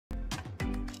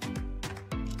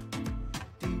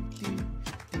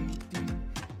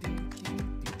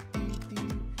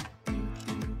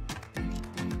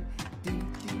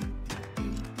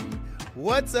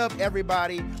What's up,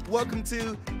 everybody? Welcome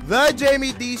to the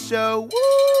Jaime Dee Show.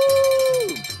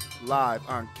 Woo! Live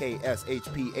on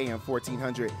KSHP AM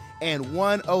 1400 and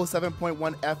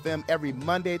 107.1 FM every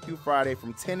Monday through Friday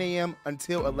from 10 a.m.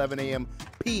 until 11 a.m.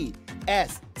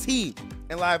 PST.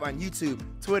 And live on YouTube,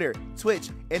 Twitter, Twitch,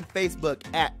 and Facebook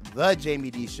at the Jaime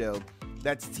Dee Show.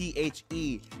 That's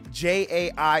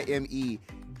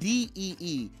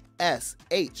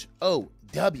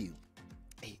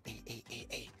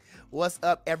TheJaimeDeeshow. What's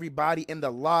up, everybody in the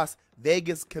Las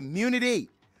Vegas community?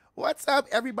 What's up,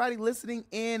 everybody listening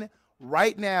in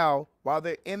right now while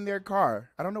they're in their car?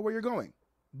 I don't know where you're going,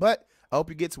 but I hope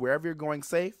you get to wherever you're going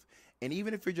safe. And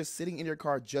even if you're just sitting in your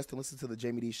car just to listen to the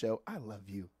Jaime Dee Show, I love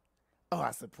you. Oh,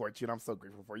 I support you, and I'm so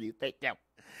grateful for you. Thank you.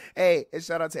 Hey, and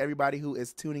shout out to everybody who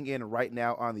is tuning in right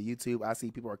now on the YouTube. I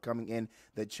see people are coming in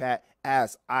the chat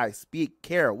as I speak.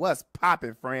 Kara, what's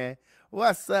poppin', friend?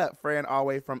 What's up, friend, all the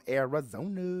way from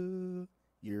Arizona?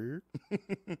 Yeah.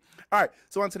 All right,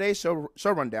 so on today's show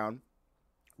rundown,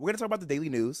 we're going to talk about the daily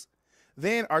news.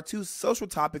 Then our two social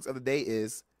topics of the day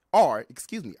I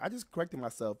just corrected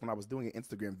myself when I was doing an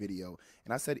Instagram video,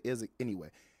 and I said is anyway.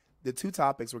 The two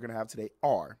topics we're going to have today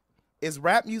are, is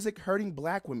rap music hurting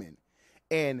black women?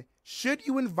 And should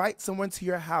you invite someone to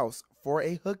your house for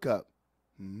a hookup?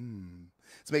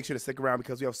 So make sure to stick around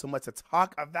because we have so much to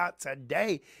talk about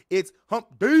today. It's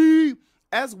Hump Day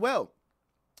as well.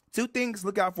 Two things to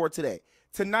look out for today.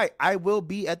 Tonight, I will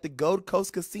be at the Gold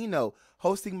Coast Casino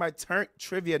hosting my Turnt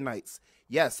Trivia Nights.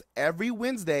 Yes, every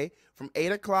Wednesday from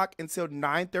 8 o'clock until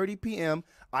 9:30 p.m.,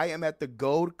 I am at the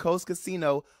Gold Coast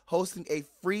Casino hosting a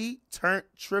free Turnt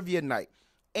Trivia Night.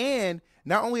 And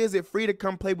not only is it free to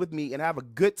come play with me and have a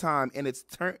good time, and it's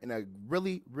turned in a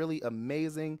really, really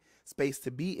amazing space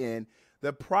to be in,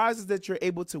 the prizes that you're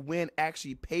able to win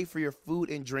actually pay for your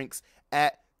food and drinks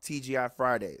at TGI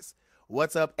Fridays.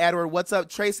 What's up, Edward? What's up,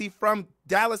 Tracy from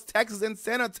Dallas, Texas, and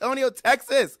San Antonio,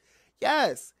 Texas?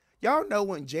 Yes, y'all know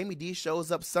when Jaime Dee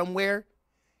shows up somewhere,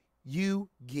 you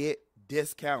get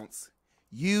discounts.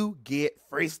 You get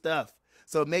free stuff.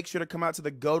 So make sure to come out to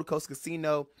the Gold Coast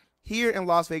Casino here in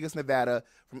Las Vegas, Nevada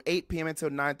from 8 p.m. until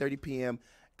 9:30 p.m.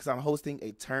 because I'm hosting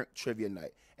a Turnt Trivia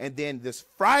Night. And then this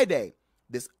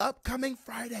upcoming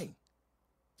Friday,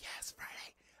 yes,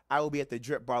 Friday, I will be at the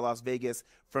Drip Bar Las Vegas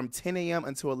from 10 a.m.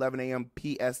 until 11 a.m.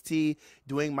 PST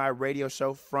doing my radio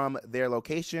show from their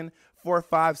location,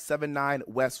 4579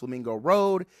 West Flamingo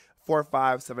Road.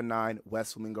 4579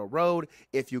 West Flamingo Road.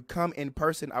 If you come in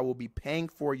person, I will be paying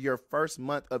for your first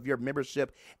month of your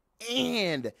membership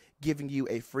and giving you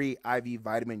a free IV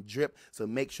vitamin drip. So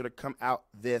make sure to come out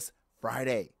this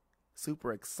Friday.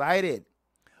 Super excited,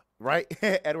 right?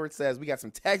 Edward says, we got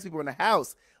some tax people in the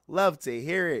house. Love to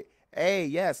hear it. Hey,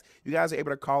 yes, you guys are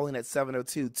able to call in at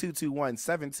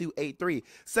 702-221-7283,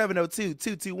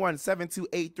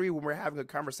 702-221-7283 when we're having a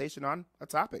conversation on a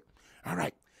topic. All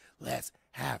right, let's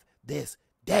have this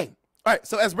day. All right,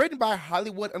 so as written by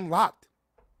Hollywood Unlocked,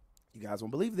 you guys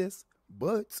won't believe this,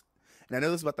 but, and I know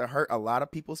this is about to hurt a lot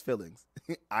of people's feelings.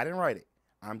 I didn't write it.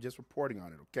 I'm just reporting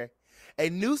on it, okay? A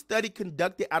new study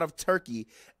conducted out of Turkey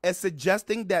is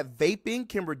suggesting that vaping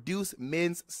can reduce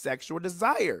men's sexual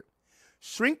desire,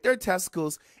 shrink their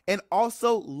testicles, and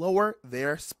also lower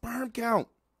their sperm count.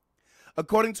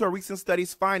 According to a recent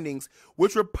study's findings,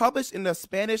 which were published in the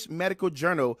Spanish medical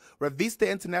journal Revista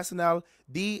Internacional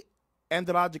de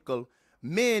Andrología,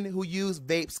 men who use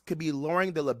vapes could be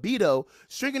lowering their libido,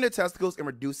 shrinking their testicles, and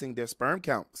reducing their sperm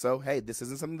count. So, hey, this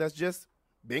isn't something that's just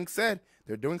being said.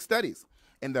 They're doing studies.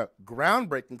 In the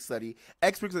groundbreaking study,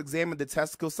 experts examined the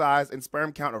testicle size and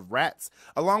sperm count of rats,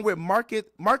 along with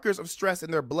markers of stress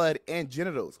in their blood and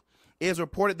genitals. It is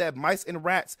reported that mice and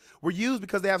rats were used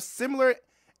because they have similar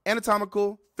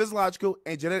anatomical, physiological,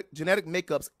 and genetic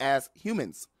makeups as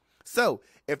humans. So,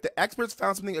 if the experts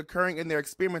found something occurring in their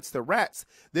experiments to rats,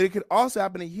 then it could also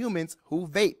happen to humans who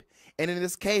vape. And in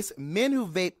this case, men who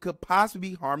vape could possibly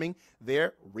be harming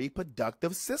their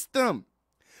reproductive system.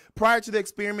 Prior to the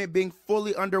experiment being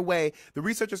fully underway, the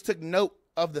researchers took note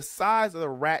of the size of the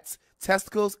rats'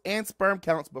 testicles and sperm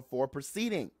counts before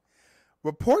proceeding.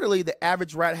 Reportedly, the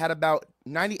average rat had about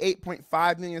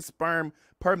 98.5 million sperm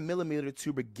per millimeter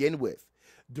to begin with.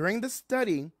 During the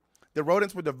study, the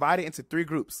rodents were divided into three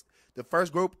groups. The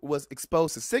first group was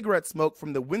exposed to cigarette smoke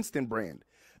from the Winston brand.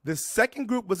 The second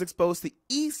group was exposed to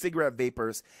e-cigarette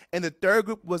vapors, and the third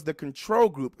group was the control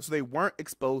group, so they weren't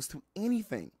exposed to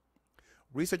anything.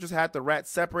 Researchers had the rats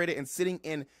separated and sitting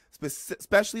in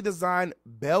specially designed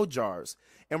bell jars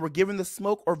and were given the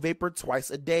smoke or vapor twice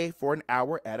a day for an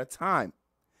hour at a time.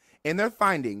 In their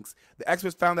findings, the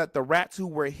experts found that the rats who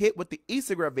were hit with the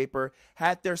e-cigarette vapor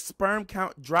had their sperm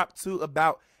count dropped to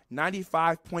about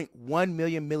 95.1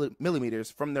 million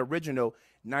millimeters from the original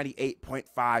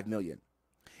 98.5 million.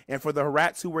 And for the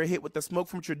rats who were hit with the smoke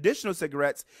from traditional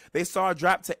cigarettes, they saw a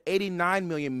drop to 89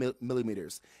 million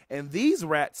millimeters. And these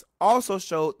rats also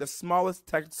showed the smallest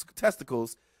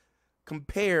testicles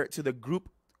compared to the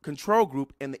control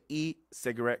group in the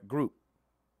e-cigarette group.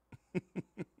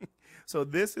 So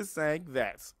this is saying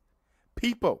that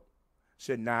people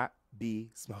should not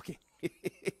be smoking.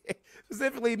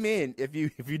 Specifically men, if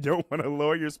you don't want to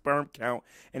lower your sperm count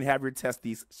and have your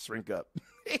testes shrink up.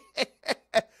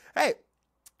 Hey,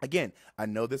 again, I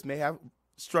know this may have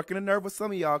struck in a nerve with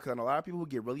some of y'all because I know a lot of people who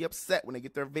get really upset when they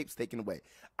get their vapes taken away.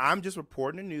 I'm just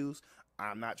reporting the news.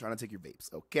 I'm not trying to take your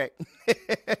vapes, okay?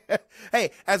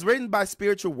 Hey, as written by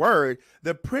Spiritual Word,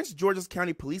 the Prince George's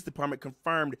County Police Department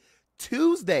confirmed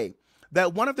Tuesday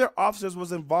that one of their officers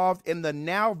was involved in the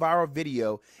now viral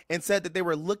video and said that they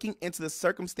were looking into the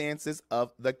circumstances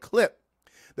of the clip.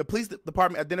 The police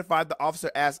department identified the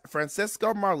officer as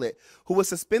Francisco Marlet, who was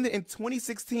suspended in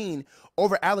 2016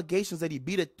 over allegations that he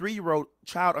beat a 3-year-old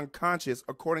child unconscious,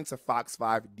 according to Fox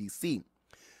 5 DC.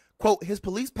 Quote, his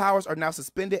police powers are now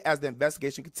suspended as the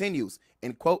investigation continues,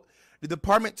 end quote. The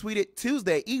department tweeted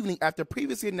Tuesday evening after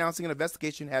previously announcing an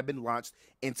investigation had been launched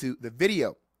into the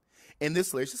video. In this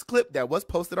salacious clip that was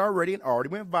posted already and already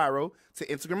went viral to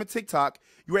Instagram and TikTok,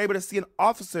 you were able to see an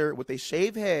officer with a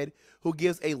shaved head who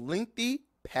gives a lengthy,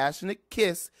 passionate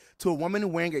kiss to a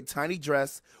woman wearing a tiny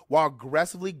dress while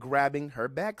aggressively grabbing her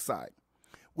backside.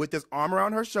 With his arm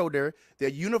around her shoulder,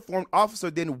 the uniformed officer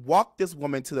then walked this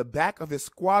woman to the back of his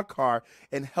squad car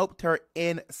and helped her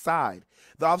inside.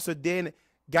 The officer then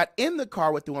got in the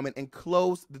car with the woman and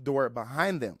closed the door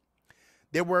behind them.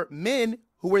 There were men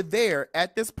who were there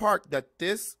at this park that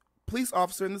this police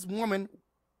officer and this woman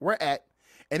were at,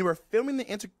 and they were filming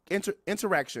the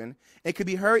interaction and could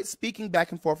be heard speaking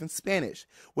back and forth in Spanish,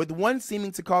 with one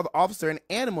seeming to call the officer an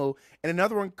animal and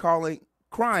another one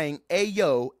crying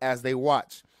 "Ayo" as they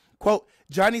watch. Quote,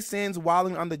 Johnny Sins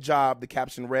wilding on the job, the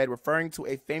caption read, referring to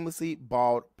a famously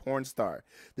bald porn star.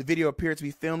 The video appeared to be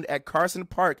filmed at Carson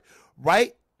Park,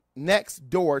 right next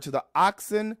door to the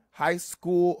Oxon High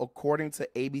School, according to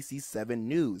ABC 7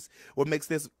 News. What makes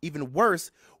this even worse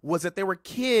was that there were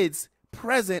kids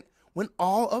present when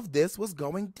all of this was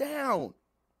going down.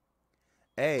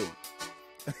 Hey.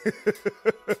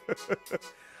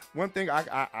 One thing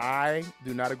I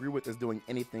do not agree with is doing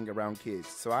anything around kids.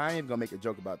 So I ain't gonna make a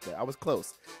joke about that. I was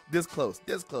close, this close,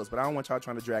 but I don't want y'all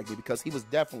trying to drag me because he was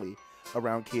definitely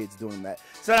around kids doing that.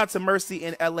 Shout out to Mercy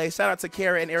in LA. Shout out to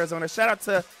Kara in Arizona. Shout out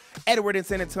to Edward in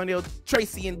San Antonio,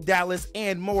 Tracy in Dallas,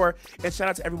 and more. And shout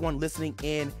out to everyone listening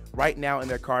in right now in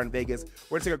their car in Vegas.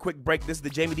 We're gonna take a quick break. This is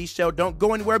the Jaime Dee Show. Don't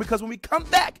go anywhere because when we come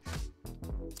back,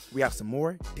 we have some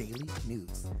more daily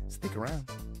news. Stick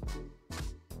around.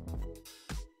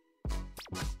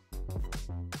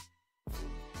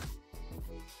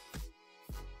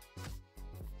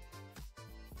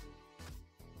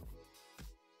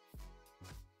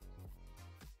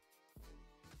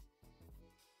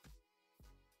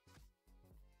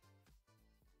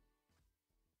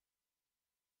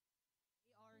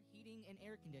 Heating and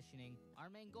air conditioning, our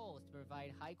main goal is to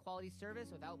provide high-quality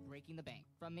service without breaking the bank.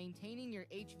 From maintaining your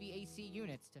HVAC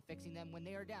units to fixing them when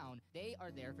they are down, they are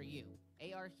there for you.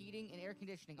 AR Heating and Air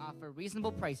Conditioning offer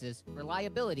reasonable prices,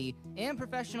 reliability, and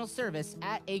professional service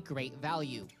at a great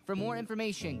value. For more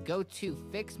information, go to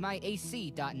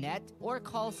fixmyac.net or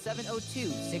call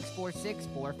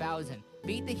 702-646-4000.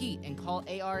 Beat the heat and call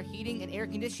AR Heating and Air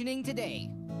Conditioning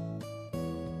today.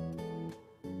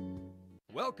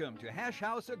 Welcome to Hash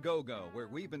House A Go-Go, where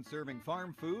we've been serving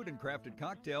farm food and crafted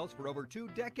cocktails for over 2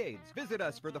 decades. Visit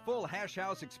us for the full Hash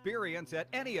House experience at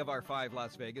any of our 5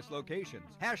 Las Vegas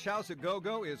locations. Hash House A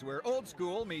Go-Go is where old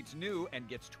school meets new and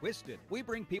gets twisted. We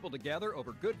bring people together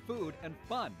over good food and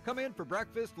fun. Come in for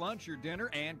breakfast, lunch, or dinner,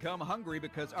 and come hungry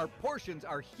because our portions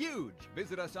are huge.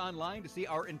 Visit us online to see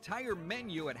our entire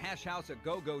menu at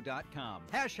hashhouseagogo.com.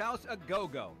 Hash House A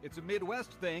Go-Go. It's a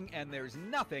Midwest thing, and there's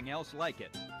nothing else like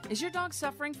it. Is your dog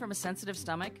suffering from a sensitive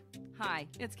stomach? Hi,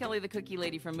 it's Kelly the Cookie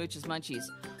Lady from Mooch's Munchies.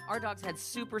 Our dogs had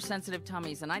super sensitive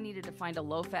tummies and I needed to find a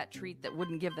low-fat treat that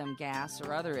wouldn't give them gas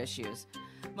or other issues.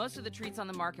 Most of the treats on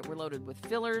the market were loaded with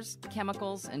fillers,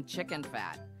 chemicals, and chicken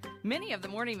fat. Many of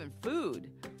them weren't even food.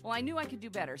 Well, I knew I could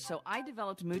do better, so I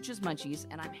developed Mooch's Munchies,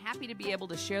 and I'm happy to be able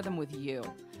to share them with you.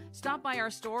 Stop by our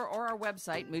store or our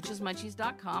website,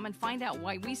 moochesmunchies.com, and find out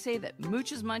why we say that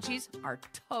Mooch's Munchies are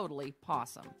totally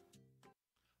pawsome.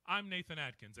 I'm Nathan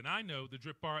Atkins, and I know the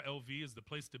Drip Bar LV is the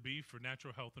place to be for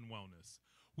natural health and wellness.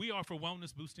 We offer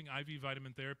wellness-boosting IV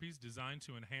vitamin therapies designed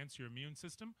to enhance your immune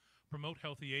system, promote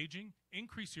healthy aging,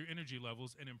 increase your energy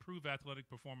levels, and improve athletic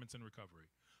performance and recovery.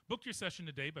 Book your session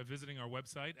today by visiting our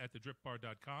website at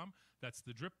thedripbar.com. That's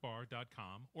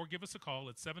thedripbar.com. Or give us a call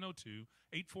at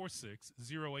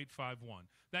 702-846-0851.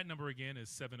 That number again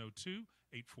is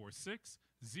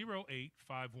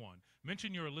 702-846-0851.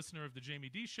 Mention you're a listener of The Jaime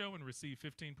Dee Show and receive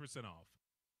 15% off.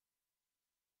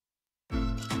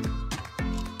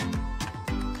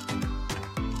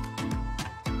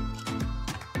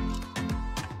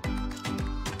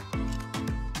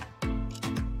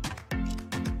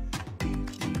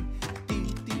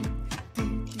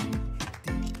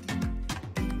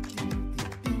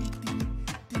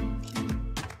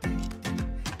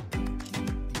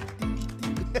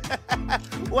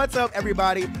 What's up,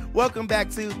 everybody? Welcome back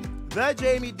to The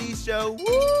Jaime Dee Show.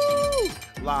 Woo!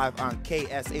 Live on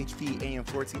KSHP AM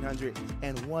 1400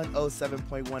 and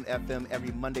 107.1 FM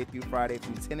every Monday through Friday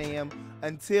from 10 a.m.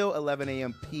 until 11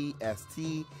 a.m. PST,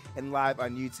 and live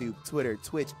on YouTube, Twitter,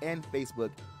 Twitch, and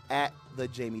Facebook at The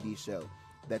Jaime Dee Show.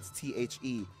 That's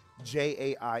TheJaimeDeeshow.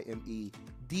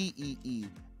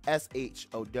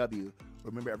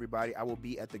 Remember, everybody, I will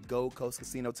be at the Gold Coast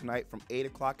Casino tonight from 8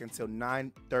 o'clock until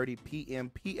 9:30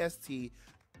 p.m. PST,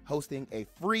 hosting a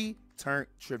free turn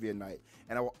trivia night.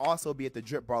 And I will also be at the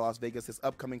Drip Bar Las Vegas this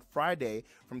upcoming Friday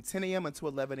from 10 a.m. until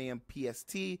 11 a.m.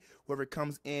 PST. Whoever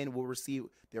comes in will receive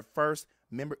their first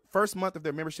month of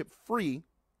their membership free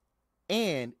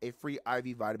and a free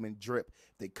IV vitamin drip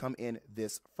if they come in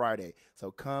this Friday. So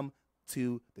come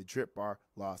to the Drip Bar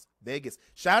Las Vegas.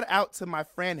 Shout out to my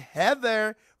friend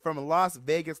Heather from Las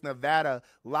Vegas, Nevada,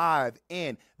 live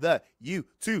in the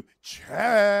YouTube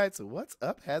chat. What's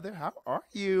up, Heather? How are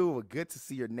you? Good to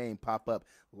see your name pop up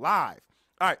live.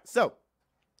 All right, so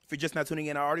if you're just not tuning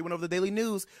in, I already went over the daily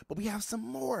news, but we have some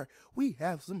more.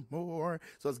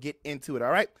 So let's get into it,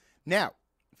 all right? Now,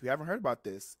 if you haven't heard about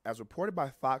this, as reported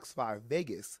by Fox 5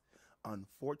 Vegas,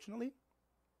 unfortunately,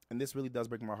 and this really does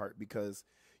break my heart because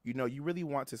you know, you really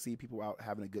want to see people out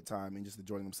having a good time and just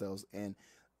enjoying themselves. And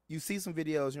you see some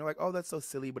videos and you're like, oh, that's so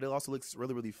silly, but it also looks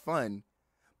really, really fun.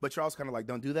 But you're also kind of like,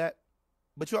 don't do that.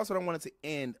 But you also don't want it to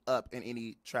end up in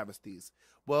any travesties.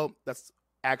 Well, that's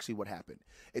actually what happened.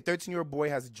 A 13-year-old boy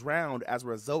has drowned as a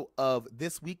result of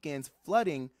this weekend's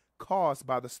flooding caused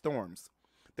by the storms.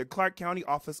 The Clark County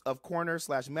Office of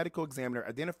Coroner/Medical Examiner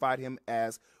identified him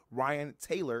as Ryan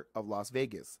Taylor of Las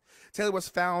Vegas. Taylor was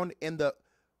found in the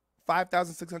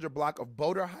 5,600 block of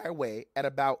Boulder Highway at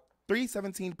about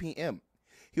 3:17 p.m.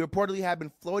 He reportedly had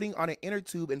been floating on an inner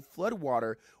tube in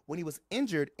floodwater when he was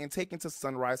injured and taken to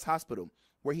Sunrise Hospital,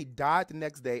 where he died the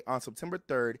next day on September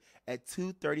 3rd at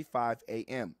 2:35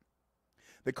 a.m.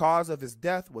 The cause of his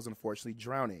death was unfortunately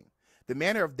drowning. The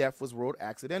manner of death was ruled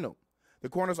accidental. The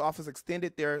coroner's office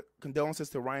extended their condolences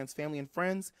to Ryan's family and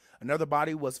friends. Another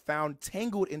body was found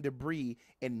tangled in debris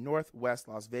in northwest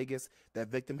Las Vegas. That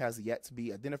victim has yet to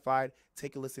be identified.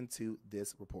 Take a listen to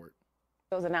this report.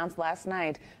 It was announced last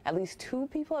night at least 2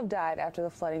 people have died after the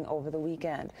flooding over the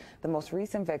weekend. The most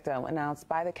recent victim announced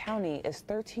by the county is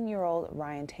 13-year-old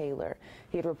Ryan Taylor.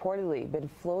 He had reportedly been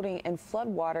floating in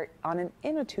floodwater on an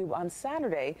inner tube on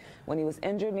Saturday when he was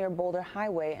injured near Boulder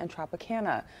Highway and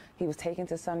Tropicana. He was taken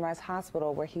to Sunrise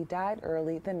Hospital where he died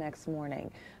early the next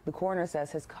morning. The coroner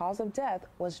says his cause of death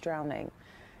was drowning.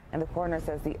 And the coroner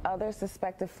says the other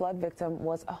suspected flood victim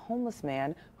was a homeless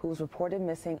man who was reported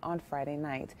missing on Friday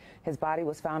night. His body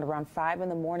was found around 5 in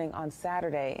the morning on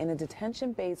Saturday in a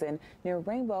detention basin near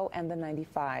Rainbow and the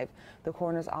 95. The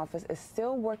coroner's office is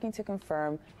still working to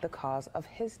confirm the cause of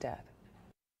his death.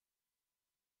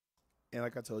 And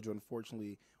like I told you,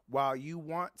 unfortunately, while you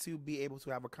want to be able to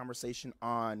have a conversation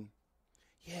on,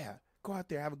 yeah, go out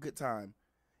there, have a good time,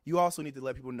 you also need to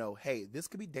let people know, hey, this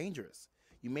could be dangerous.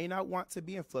 You may not want to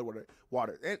be in flood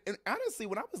water. And honestly,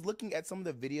 when I was looking at some of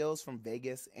the videos from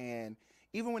Vegas and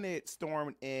even when it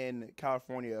stormed in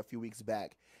California a few weeks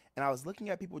back, and I was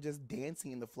looking at people just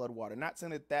dancing in the flood water, not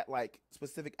saying that like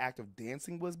specific act of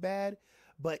dancing was bad,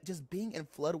 but just being in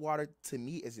flood water to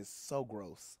me is just so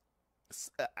gross.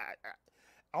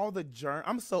 All the germ,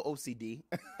 I'm so OCD.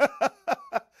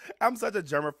 I'm such a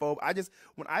germaphobe.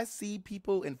 When I see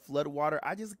people in flood water,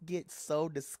 I just get so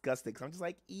disgusted. I'm just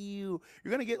like, ew,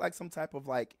 you're going to get like some type of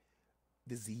like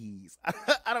disease.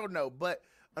 I don't know. But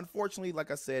unfortunately, like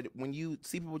I said, when you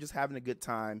see people just having a good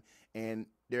time and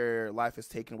their life is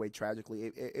taken away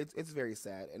tragically, it's very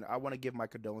sad. And I want to give my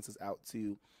condolences out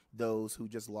to those who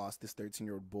just lost this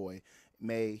 13-year-old boy.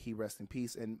 May he rest in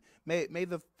peace. And may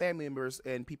the family members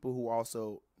and people who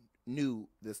also knew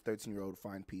this 13-year-old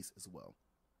find peace as well.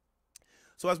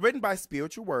 So it's written by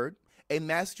Spiritual Word, a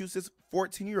Massachusetts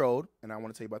 14-year-old, and I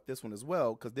want to tell you about this one as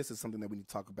well because this is something that we need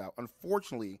to talk about.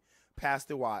 Unfortunately,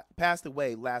 passed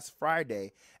away last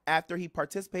Friday after he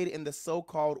participated in the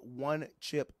so-called One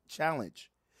Chip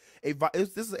Challenge.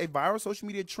 This is a viral social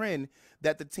media trend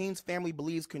that the teen's family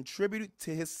believes contributed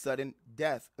to his sudden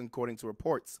death, according to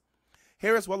reports.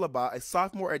 Harris Wellaba, a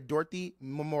sophomore at Dorothy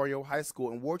Memorial High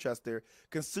School in Worcester,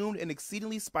 consumed an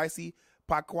exceedingly spicy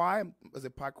Pakwai, was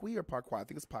it Pakwai or Pakwai? I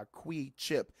think it's Pakwai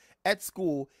chip at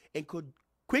school and could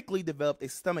quickly develop a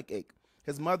stomach ache.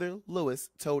 His mother, Lewis,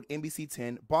 told NBC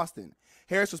 10 Boston.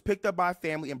 Harris was picked up by a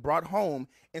family and brought home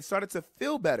and started to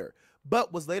feel better,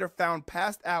 but was later found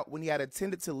passed out when he had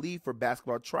attended to leave for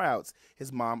basketball tryouts,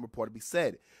 his mom reportedly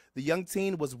said. The young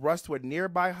teen was rushed to a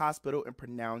nearby hospital and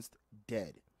pronounced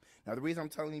dead. Now, the reason I'm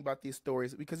telling you about these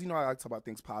stories is because, I like to talk about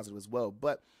things positive as well,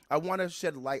 but I want to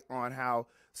shed light on how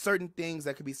certain things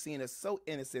that could be seen as so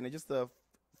innocent and just a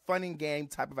fun and game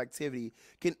type of activity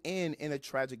can end in a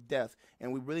tragic death.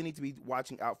 And we really need to be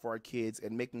watching out for our kids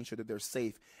and making sure that they're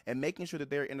safe and making sure that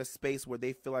they're in a space where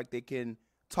they feel like they can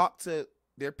talk to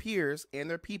their peers and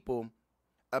their people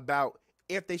about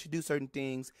if they should do certain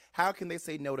things, how can they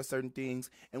say no to certain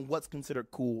things, and what's considered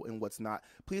cool and what's not.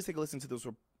 Please take a listen to this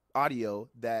audio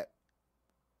that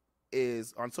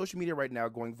is on social media right now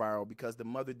going viral because the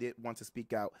mother did want to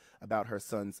speak out about her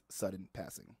son's sudden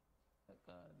passing.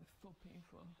 God, it's so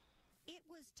painful. It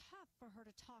was tough for her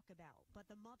to talk about,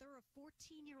 but the mother of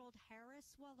 14-year-old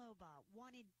Harris Waloba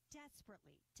wanted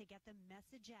desperately to get the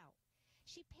message out.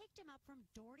 She picked him up from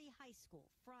Doherty High School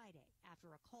Friday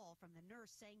after a call from the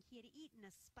nurse saying he had eaten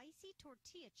a spicy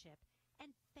tortilla chip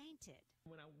and fainted.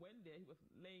 When I went there, he was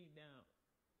laying down,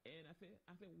 and I said,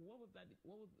 what was that?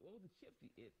 What was the chips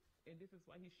he ate? And this is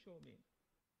why he showed me.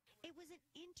 It was an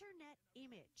internet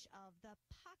image of the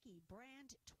Pocky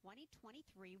brand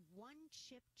 2023 One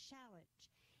Chip Challenge.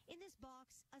 In this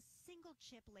box, a single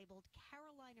chip labeled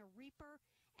Carolina Reaper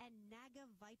and Naga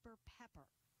Viper Pepper.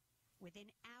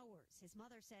 Within hours, his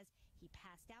mother says he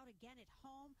passed out again at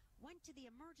home, went to the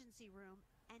emergency room,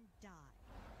 and died.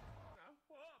 I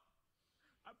hope,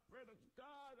 I pray to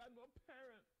God, I'm no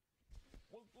parent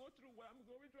will go through what I'm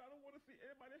going through. I don't want to see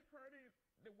anybody hurting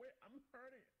the way I'm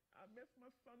hurting. I miss my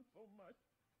son so much.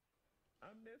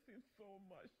 I miss him so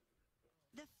much.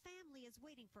 The family is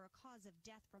waiting for a cause of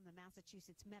death from the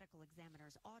Massachusetts medical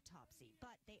examiner's autopsy,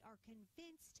 but they are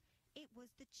convinced it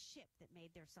was the chip that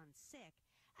made their son sick,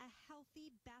 a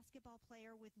healthy basketball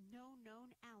player with no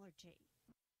known allergy.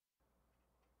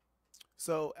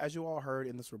 So, as you all heard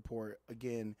in this report,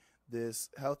 again, this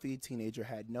healthy teenager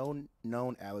had no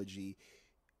known allergy.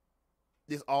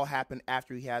 This all happened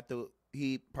after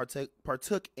he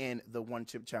partook in the One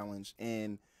Chip Challenge,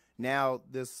 and now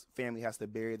this family has to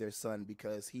bury their son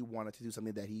because he wanted to do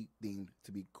something that he deemed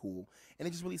to be cool. And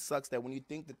it just really sucks that when you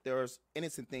think that there's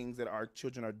innocent things that our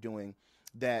children are doing,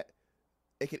 that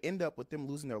it could end up with them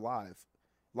losing their lives.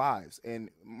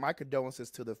 And my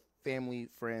condolences to the family,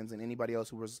 friends, and anybody else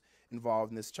who was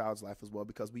involved in this child's life as well,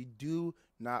 because we do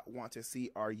not want to see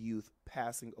our youth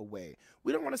passing away.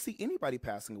 We don't want to see anybody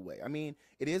passing away. I mean,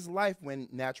 it is life when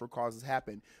natural causes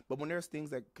happen, but when there's things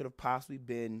that could have possibly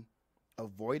been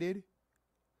avoided,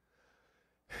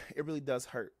 it really does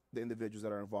hurt the individuals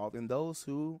that are involved and those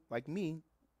who, like me,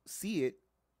 see it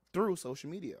through social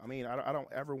media. I mean, I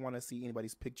don't ever want to see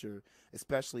anybody's picture,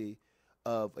 especially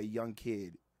of a young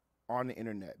kid, on the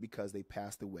internet because they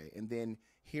passed away. And then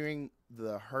hearing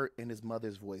the hurt in his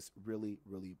mother's voice really,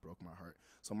 really broke my heart.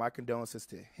 So my condolences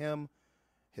to him,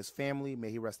 his family.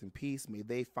 May he rest in peace. May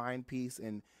they find peace.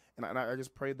 And I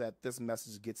just pray that this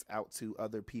message gets out to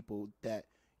other people, that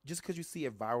just because you see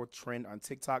a viral trend on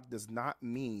TikTok does not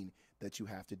mean that you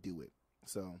have to do it.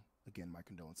 So again, my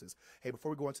condolences. Hey,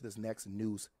 before we go into this next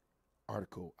news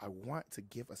article, I want to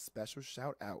give a special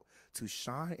shout out to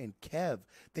Sean and Kev.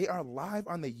 They are live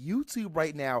on the YouTube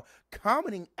right now,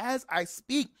 commenting as I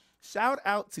speak. Shout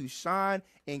out to Sean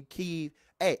and Kev.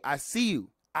 Hey, I see you.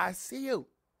 I see you.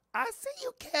 I see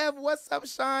you, Kev. What's up,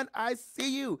 Sean? I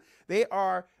see you. They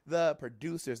are the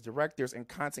producers, directors, and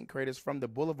content creators from The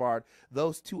Boulevard,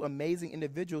 those two amazing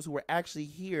individuals who were actually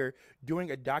here doing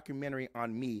a documentary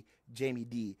on me, Jaime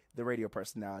Dee, the radio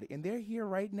personality. And they're here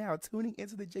right now tuning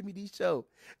into the Jaime Dee show.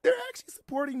 They're actually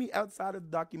supporting me outside of the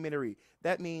documentary.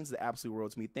 That means the absolute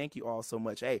world to me. Thank you all so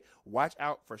much. Hey, watch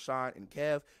out for Sean and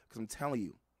Kev, because I'm telling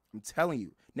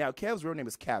you. Now, Kev's real name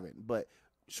is Kevin, but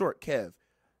short Kev.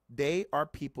 They are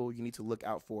people you need to look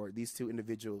out for. These two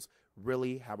individuals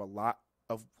really have a lot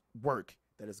of work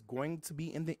that is going to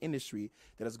be in the industry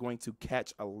that is going to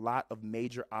catch a lot of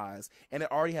major eyes. And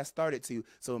it already has started to.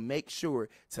 So make sure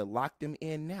to lock them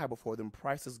in now before them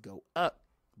prices go up.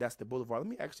 That's the Boulevard. Let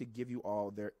me actually give you all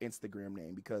their Instagram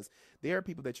name, because they are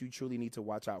people that you truly need to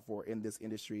watch out for in this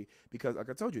industry, because like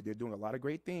I told you, they're doing a lot of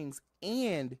great things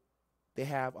and they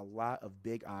have a lot of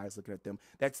big eyes looking at them.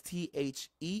 That's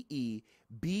TheeBlvrd,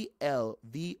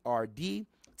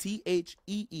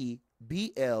 TheeBlvrd.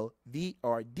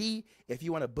 If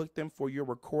you want to book them for your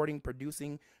recording,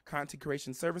 producing, content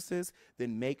creation services,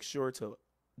 then make sure to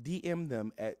DM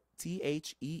them at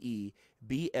TheeBlvrd.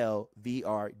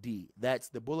 That's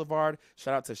the Boulevard.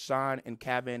 Shout out to Sean and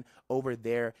Kevin over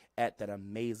there at that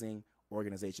amazing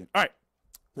organization. All right,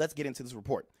 let's get into this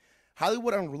report.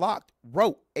 Hollywood Unlocked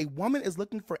wrote, a woman is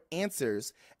looking for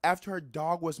answers after her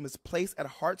dog was misplaced at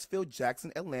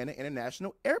Hartsfield-Jackson Atlanta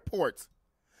International Airport.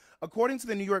 According to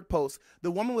the New York Post,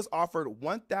 the woman was offered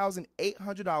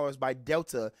 $1,800 by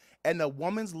Delta, and the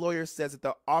woman's lawyer says that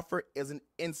the offer is an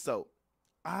insult.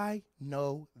 I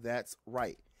know that's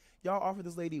right. Y'all offered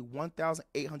this lady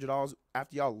 $1,800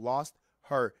 after y'all lost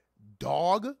her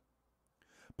dog?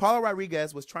 Paula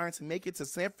Rodriguez was trying to make it to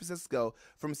San Francisco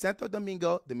from Santo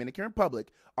Domingo, Dominican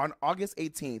Republic, on August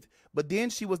 18th, but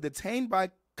then she was detained by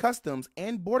Customs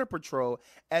and Border Patrol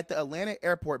at the Atlanta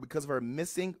airport because of her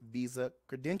missing visa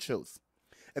credentials.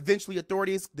 Eventually,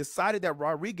 authorities decided that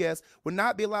Rodriguez would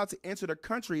not be allowed to enter the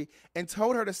country and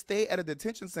told her to stay at a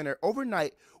detention center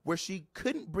overnight where she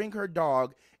couldn't bring her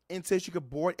dog until she could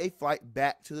board a flight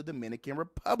back to the Dominican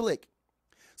Republic.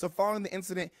 So following the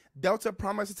incident, Delta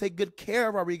promised to take good care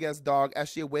of Rodriguez's dog as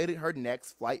she awaited her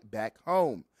next flight back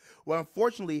home. Well,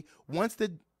 unfortunately, once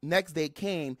the next day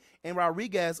came and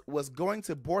Rodriguez was going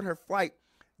to board her flight,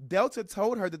 Delta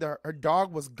told her that her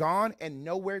dog was gone and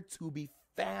nowhere to be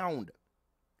found.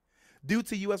 Due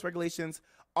to U.S. regulations,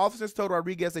 officers told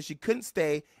Rodriguez that she couldn't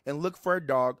stay and look for her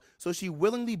dog, so she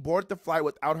willingly boarded the flight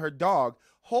without her dog,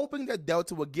 hoping that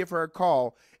Delta would give her a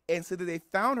call and said that they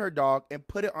found her dog and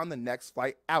put it on the next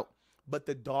flight out. But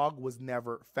the dog was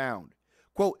never found.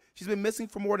 Quote, she's been missing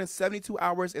for more than 72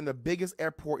 hours in the biggest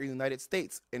airport in the United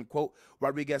States, end quote,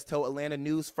 Rodriguez told Atlanta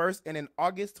News First in an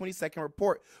August 22nd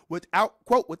report. Without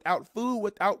food,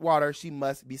 without water, she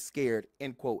must be scared,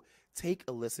 end quote. Take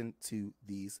a listen to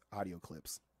these audio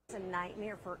clips. It's a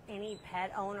nightmare for any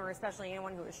pet owner, especially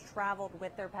anyone who has traveled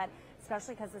with their pet,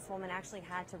 especially because this woman actually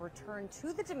had to return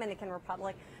to the Dominican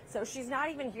Republic. So she's not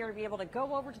even here to be able to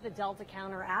go over to the Delta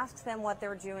counter, ask them what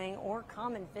they're doing, or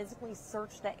come and physically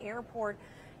search the airport.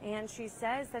 And she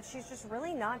says that she's just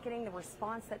really not getting the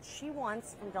response that she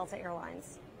wants from Delta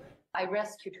Airlines. I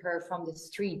rescued her from the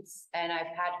streets, and I've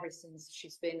had her since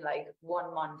she's been like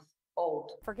 1 month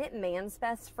old. Forget man's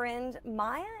best friend.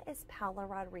 Maya is Paula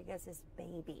Rodriguez's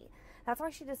baby. That's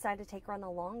why she decided to take her on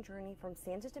a long journey from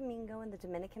Santo Domingo in the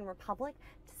Dominican Republic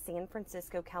to San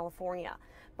Francisco, California.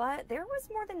 But there was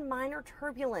more than minor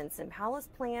turbulence in Paula's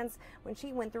plans when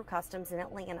she went through customs in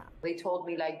Atlanta. They told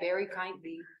me like very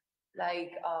kindly,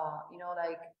 like,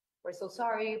 we're so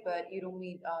sorry, but you don't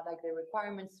meet like the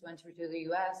requirements to enter to the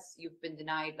U.S. You've been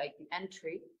denied like the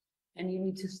entry. And you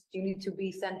need to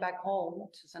be sent back home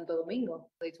to Santo Domingo.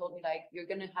 They told me like you're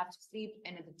gonna have to sleep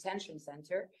in a detention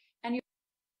center,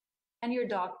 and your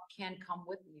dog can't come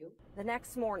with you. The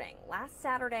next morning, last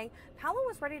Saturday, Paula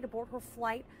was ready to board her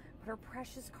flight, but her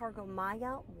precious cargo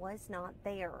Maya was not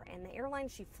there, and the airline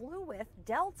she flew with,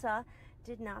 Delta,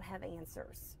 did not have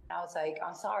answers. I was like,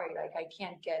 I'm sorry, like I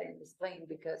can't get in this plane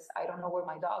because I don't know where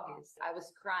my dog is. I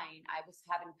was crying. I was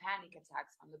having panic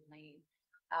attacks on the plane.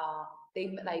 I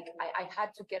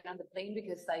had to get on the plane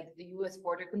because like the U.S.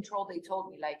 border control, they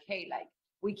told me like, hey, like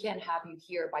we can't have you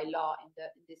here by law in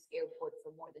this airport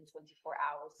for more than 24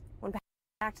 hours. When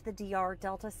back to the DR,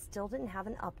 Delta still didn't have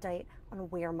an update on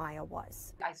where Maya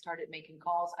was. I started making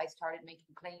calls. I started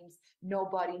making claims.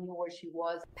 Nobody knew where she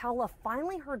was. Paula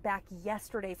finally heard back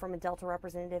yesterday from a Delta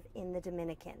representative in the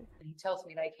Dominican. And he tells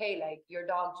me like, hey, like your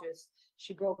dog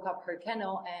she broke up her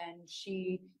kennel and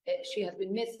she has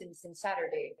been missing since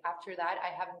Saturday. After that,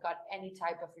 I haven't got any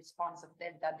type of response of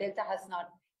Delta. Delta has not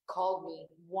called me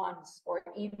once or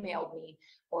emailed me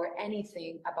or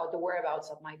anything about the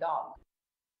whereabouts of my dog.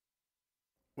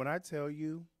 When I tell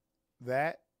you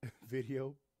that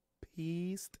video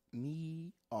pissed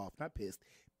me off,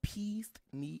 pissed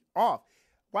me off.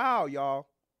 Wow, y'all.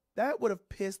 That would have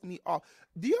pissed me off.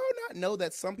 Do y'all not know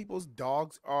that some people's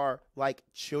dogs are like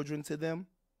children to them?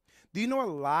 Do you know a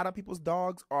lot of people's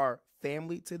dogs are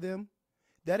family to them?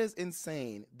 That is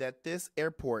insane that this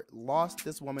airport lost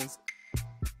this woman's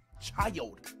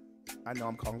child. I know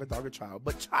I'm calling the dog a child,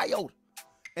 but child.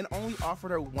 and only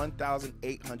offered her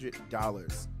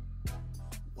 $1,800.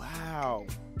 Wow.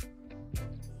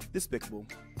 Despicable,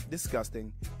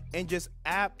 disgusting, and just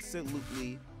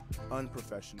absolutely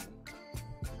unprofessional.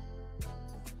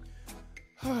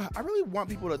 I really want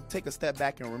people to take a step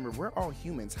back and remember we're all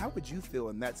humans. How would you feel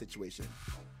in that situation?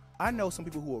 I know some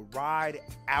people who will ride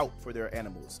out for their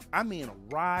animals. I mean,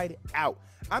 ride out.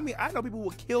 I know people who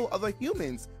will kill other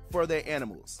humans for their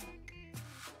animals.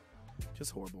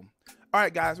 Just horrible. All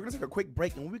right, guys, we're going to take a quick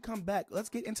break. And when we come back, let's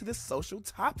get into this social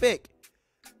topic.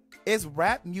 Is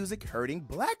rap music hurting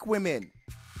black women?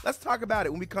 Let's talk about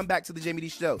it when we come back to the Jaime Dee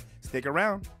Show. Stick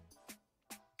around.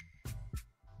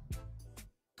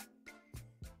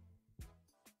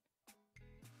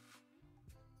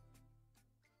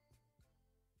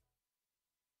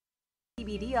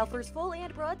 CBD offers full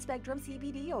and broad-spectrum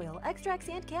CBD oil, extracts,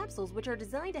 and capsules which are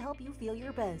designed to help you feel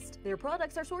your best. Their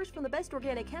products are sourced from the best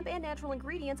organic hemp and natural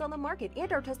ingredients on the market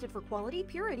and are tested for quality,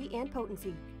 purity, and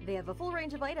potency. They have a full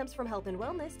range of items from health and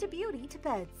wellness to beauty to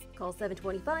pets. Call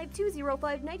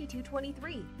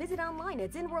 725-205-9223. Visit online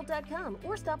at zinworld.com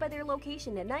or stop by their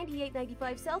location at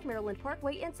 9895 South Maryland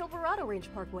Parkway and Silverado Range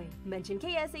Parkway. Mention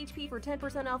KSHP for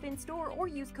 10% off in-store or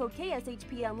use code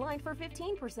KSHP online for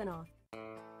 15% off.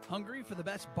 Hungry for the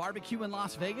best barbecue in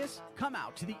Las Vegas? Come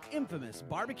out to the infamous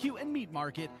barbecue and meat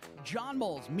market, John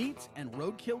Mole's Meats and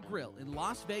Roadkill Grill in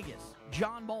Las Vegas.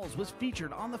 John Mole's was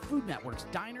featured on the Food Network's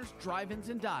Diners, Drive-Ins,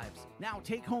 and Dives. Now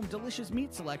take home delicious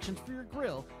meat selections for your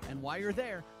grill, and while you're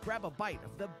there, grab a bite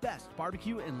of the best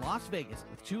barbecue in Las Vegas.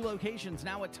 With 2 locations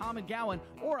now at Tom and Gowan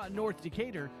or on North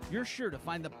Decatur, you're sure to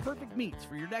find the perfect meats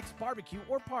for your next barbecue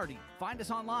or party. Find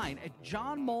us online at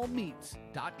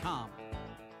johnmolemeats.com.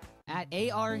 At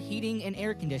AR Heating and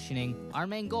Air Conditioning, our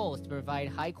main goal is to provide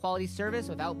high-quality service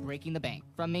without breaking the bank.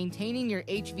 From maintaining your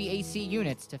HVAC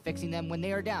units to fixing them when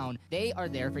they are down, they are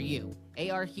there for you.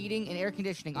 AR Heating and Air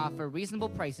Conditioning offer reasonable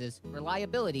prices,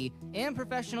 reliability, and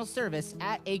professional service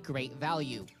at a great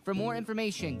value. For more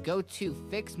information, go to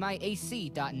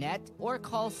fixmyac.net or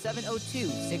call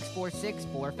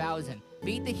 702-646-4000.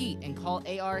 Beat the heat and call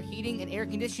AR Heating and Air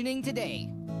Conditioning today.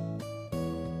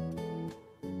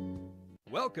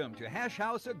 Welcome to Hash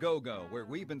House A Go-Go, where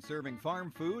we've been serving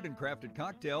farm food and crafted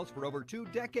cocktails for over 2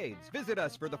 decades. Visit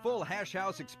us for the full Hash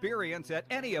House experience at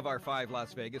any of our 5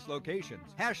 Las Vegas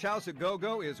locations. Hash House A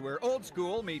Go-Go is where old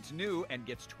school meets new and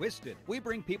gets twisted. We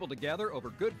bring people together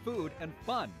over good food and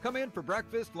fun. Come in for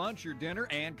breakfast, lunch, or dinner,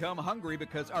 and come hungry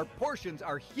because our portions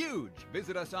are huge.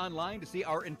 Visit us online to see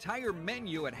our entire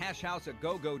menu at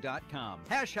hashhouseagogo.com.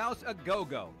 Hash House A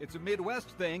Go-Go. It's a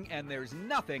Midwest thing, and there's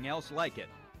nothing else like it.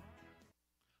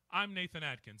 I'm Nathan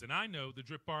Atkins, and I know the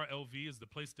Drip Bar LV is the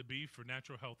place to be for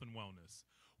natural health and wellness.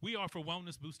 We offer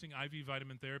wellness-boosting IV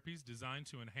vitamin therapies designed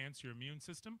to enhance your immune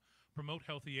system, promote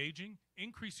healthy aging,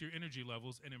 increase your energy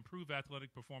levels, and improve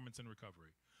athletic performance and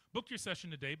recovery. Book your session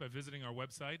today by visiting our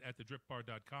website at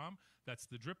thedripbar.com. That's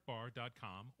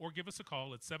thedripbar.com. Or give us a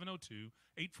call at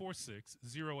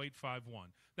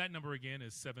 702-846-0851. That number again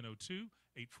is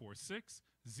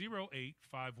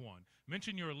 702-846-0851.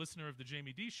 Mention you're a listener of the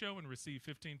Jaime Dee Show and receive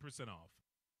 15% off.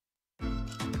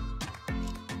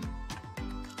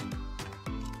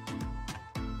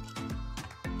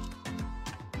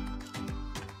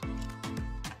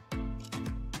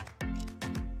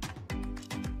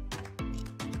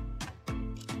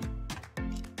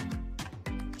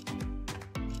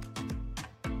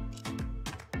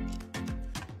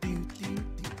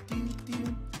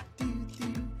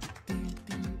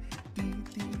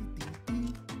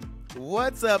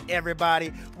 What's up,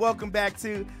 everybody? Welcome back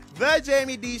to the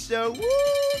Jaime Dee Show. Woo!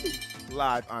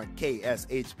 Live on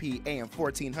KSHP AM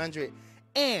 1400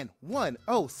 and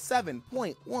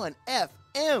 107.1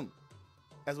 FM.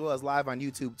 As well as live on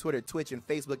YouTube, Twitter, Twitch, and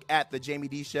Facebook at the Jaime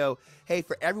Dee Show. Hey,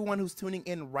 for everyone who's tuning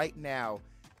in right now,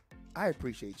 I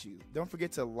appreciate you. Don't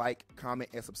forget to like, comment,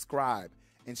 and subscribe.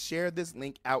 And share this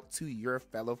link out to your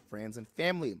fellow friends and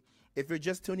family. If you're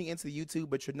just tuning into YouTube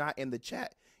but you're not in the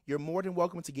chat, you're more than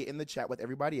welcome to get in the chat with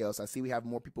everybody else. I see we have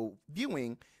more people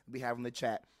viewing than we have in the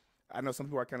chat. I know some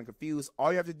people are kind of confused.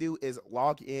 All you have to do is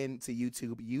log in to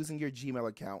YouTube using your Gmail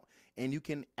account, and you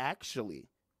can actually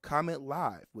comment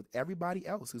live with everybody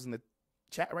else who's in the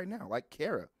chat right now, like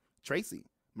Kara, Tracy,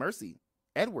 Mercy,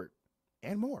 Edward,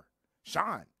 and more.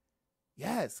 Sean.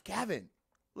 Yes, Kevin.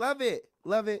 Love it.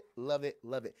 Love it. Love it.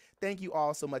 Love it. Thank you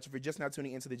all so much. If you're just now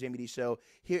tuning into the Jaime Dee Show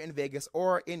here in Vegas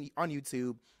or on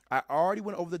YouTube, I already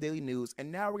went over the daily news,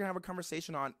 and now we're going to have a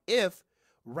conversation on if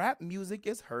rap music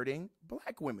is hurting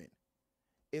black women.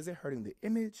 Is it hurting the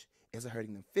image? Is it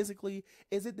hurting them physically?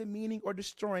 Is it demeaning or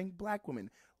destroying black women?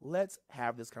 Let's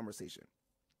have this conversation.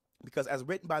 because as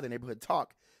written by the Neighborhood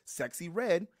Talk, Sexy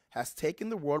Red has taken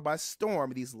the world by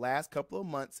storm these last couple of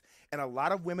months, and a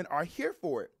lot of women are here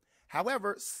for it.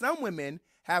 However, some women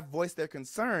have voiced their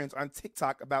concerns on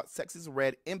TikTok about Sexy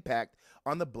Red impact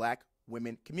on the black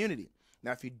women community.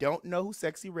 Now, if you don't know who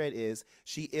Sexy Red is,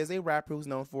 she is a rapper who's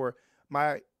known for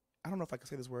I don't know if I can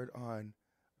say this word on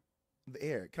the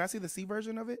air. Can I say the C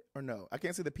version of it or no? I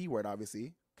can't say the P word,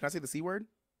 obviously. Can I say the C word?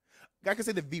 I can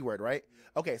say the V word, right?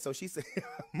 Okay, so she said,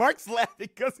 Mark's laughing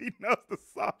because he knows the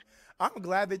song. I'm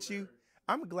glad that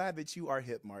you are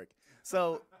hip, Mark.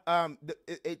 So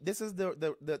this is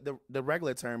the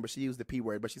regular term, but she used the P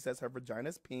word. But she says her vagina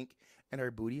is pink and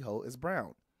her booty hole is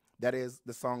brown. That is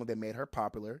the song that made her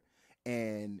popular,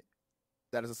 and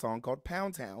that is a song called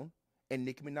Pound Town. And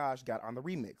Nicki Minaj got on the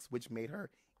remix, which made her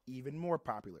even more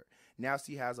popular. Now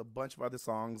she has a bunch of other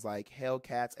songs like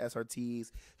Hellcats,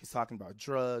 SRTs. She's talking about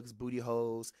drugs, booty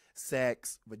holes,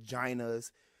 sex,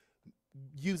 vaginas,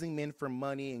 using men for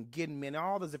money and getting men,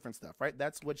 all this different stuff, right?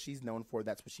 That's what she's known for.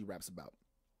 That's what she raps about.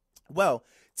 Well,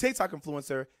 TikTok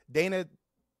influencer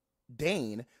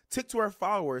Dane took to her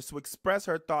followers to express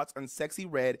her thoughts on Sexy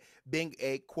Red being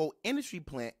a, quote, industry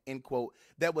plant, end quote,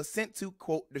 that was sent to,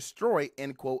 quote, destroy,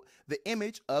 end quote, the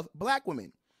image of black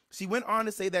women. She went on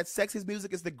to say that Sexy's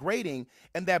music is degrading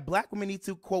and that black women need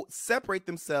to, quote, separate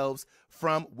themselves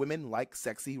from women like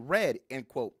Sexy Red, end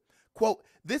quote. Quote,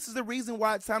 this is the reason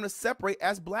why it's time to separate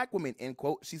as black women, end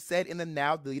quote, she said in the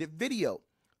now deleted video.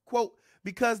 Quote,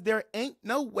 because there ain't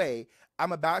no way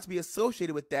I'm about to be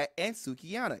associated with that and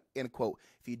Sukihana, end quote.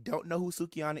 If you don't know who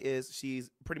Sukihana is,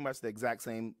 she's pretty much the exact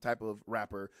same type of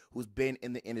rapper who's been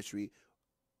in the industry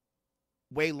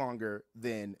way longer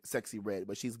than Sexy Red,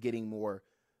 but she's getting more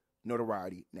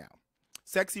notoriety now.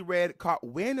 Sexy Red caught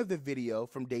wind of the video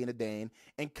from Dana Dane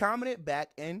and commented back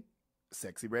in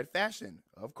Sexy Red fashion,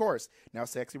 of course. Now,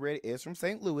 Sexy Red is from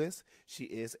St. Louis. She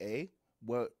is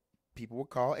what people would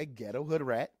call a ghetto hood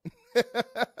rat.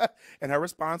 And her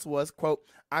response was, quote,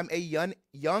 I'm a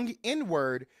young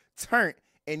N-word turnt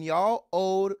and y'all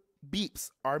old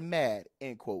beeps are mad,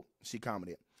 end quote, she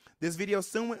commented. This video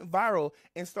soon went viral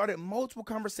and started multiple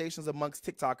conversations amongst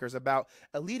TikTokers about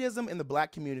elitism in the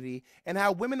black community and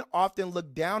how women often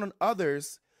look down on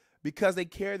others because they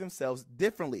carry themselves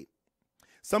differently.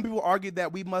 Some people argue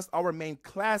that we must all remain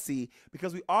classy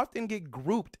because we often get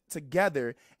grouped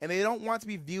together and they don't want to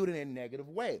be viewed in a negative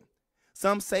way.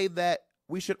 Some say that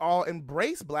we should all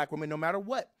embrace black women no matter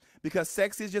what because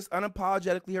Sexy is just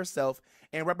unapologetically herself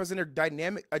and represent a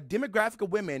demographic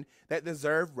of women that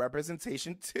deserve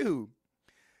representation too.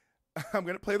 I'm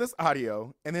going to play this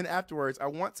audio, and then afterwards, I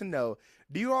want to know,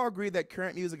 do you all agree that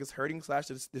current music is hurting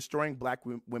 / destroying black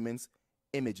women's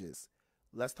images?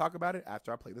 Let's talk about it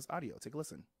after I play this audio. Take a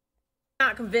listen.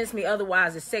 Not convince me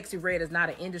otherwise that Sexy Red is not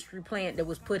an industry plant that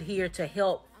was put here to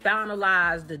help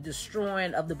finalize the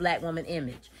destroying of the black woman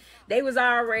image. They was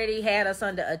already had us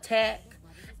under attack,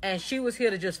 and she was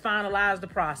here to just finalize the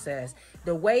process.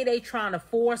 The way they trying to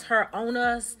force her on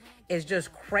us is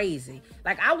just crazy.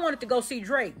 Like, I wanted to go see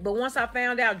Drake, but once I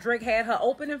found out Drake had her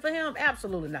opening for him,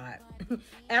 absolutely not.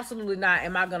 Absolutely not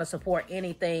am I going to support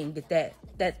anything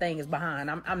that thing is behind.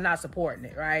 I'm not supporting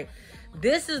it, right?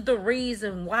 This is the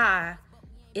reason why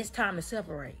it's time to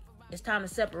separate. It's time to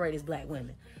separate as black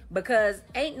women. Because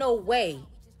ain't no way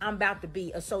I'm about to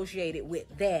be associated with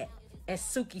that and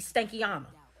Suki Stankiana.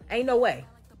 Ain't no way.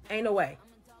 Ain't no way.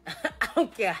 I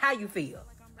don't care how you feel.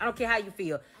 I don't care how you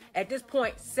feel. At this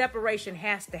point, separation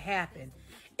has to happen.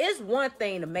 It's one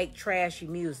thing to make trashy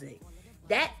music.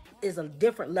 That is a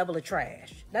different level of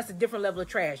trash. That's a different level of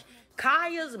trash.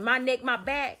 Kaya's My Neck, My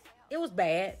Back, it was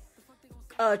bad.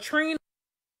 Trina.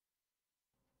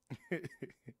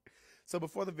 So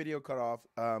before the video cut off,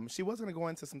 she was going to go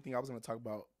into something I was going to talk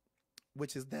about,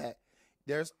 which is that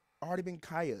there's already been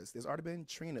Kaya's, there's already been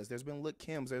Trina's, there's been Lil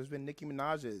Kim's, there's been Nicki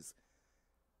Minaj's,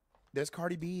 there's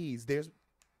Cardi B's, there's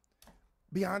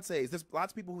Beyonce's. There's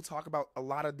lots of people who talk about a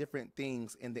lot of different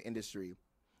things in the industry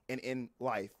and in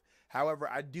life. However,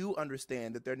 I do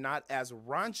understand that they're not as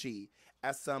raunchy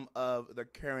as some of the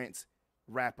current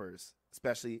rappers,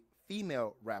 especially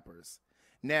female rappers.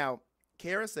 Now,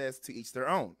 Kara says to each their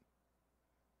own.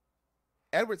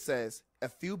 Edward says, a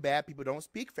few bad people don't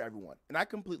speak for everyone. And I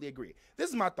completely agree. This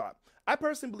is my thought. I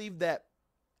personally believe that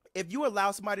if you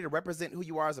allow somebody to represent who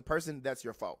you are as a person, that's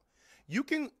your fault. You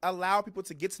can allow people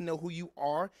to get to know who you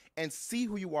are and see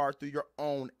who you are through your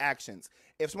own actions.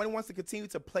 If somebody wants to continue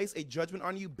to place a judgment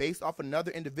on you based off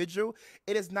another individual,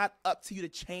 it is not up to you to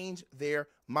change their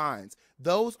minds.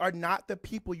 Those are not the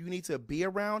people you need to be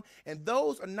around, and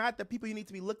those are not the people you need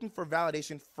to be looking for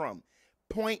validation from.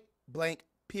 Point blank,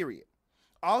 period.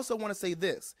 I also want to say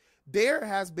this. There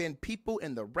has been people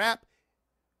in the rap,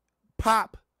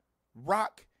 pop,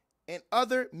 rock, and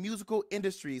other musical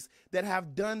industries that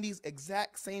have done these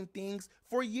exact same things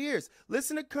for years.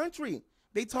 Listen to country.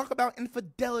 They talk about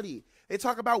infidelity. They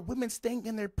talk about women staying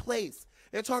in their place.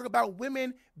 They talk about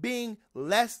women being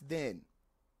less than.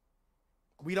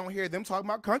 We don't hear them talking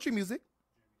about country music.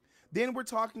 Then we're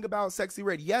talking about Sexy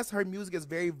Red. Yes, her music is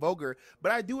very vulgar,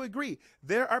 but I do agree.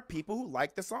 There are people who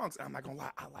like the songs. I'm not going to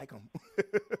lie, I like them.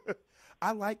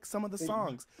 I like some of the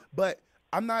songs, but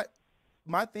I'm not,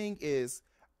 my thing is,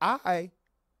 I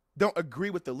don't agree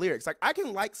with the lyrics. Like, I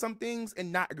can like some things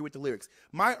and not agree with the lyrics.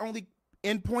 My only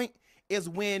endpoint is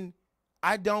when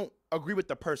I don't agree with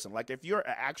the person. Like, if you're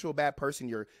an actual bad person,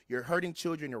 you're hurting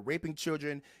children, you're raping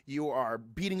children, you are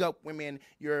beating up women,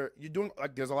 you're doing,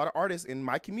 like, there's a lot of artists in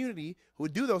my community who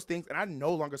do those things, and I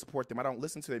no longer support them. I don't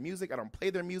listen to their music. I don't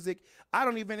play their music. I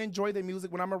don't even enjoy their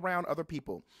music when I'm around other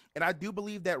people. And I do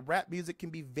believe that rap music can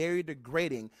be very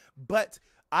degrading, but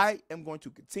I am going to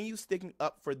continue sticking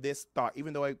up for this thought,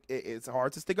 even though it's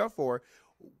hard to stick up for.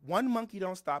 One monkey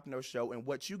don't stop no show, and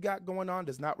what you got going on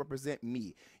does not represent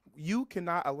me. You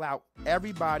cannot allow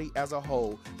everybody as a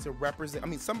whole to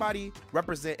represent, somebody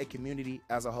represent a community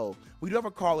as a whole. We do have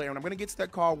a caller, and I'm going to get to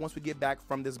that call once we get back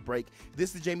from this break.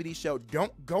 This is the Jaime Dee Show.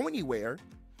 Don't go anywhere,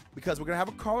 because we're going to have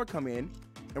a caller come in,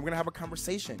 and we're going to have a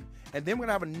conversation. And then we're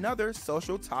going to have another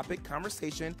social topic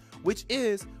conversation, which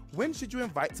is, when should you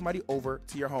invite somebody over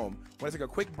to your home? We're going to take a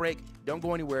quick break. Don't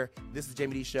go anywhere. This is the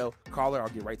Jaime Dee Show. Caller, I'll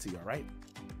get right to you, all right?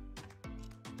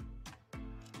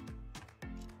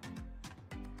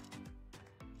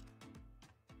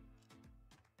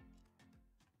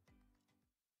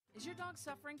 Is your dog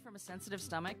suffering from a sensitive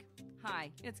stomach? Hi,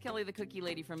 it's Kelly the Cookie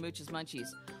Lady from Mooch's Munchies.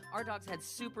 Our dogs had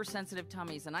super sensitive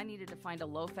tummies, and I needed to find a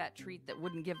low-fat treat that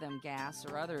wouldn't give them gas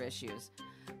or other issues.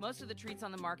 Most of the treats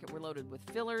on the market were loaded with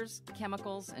fillers,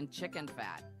 chemicals, and chicken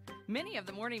fat. Many of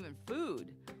them weren't even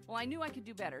food. Well, I knew I could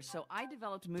do better, so I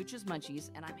developed Mooch's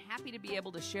Munchies, and I'm happy to be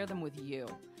able to share them with you.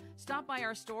 Stop by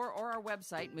our store or our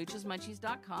website,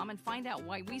 moochesmunchies.com, and find out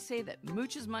why we say that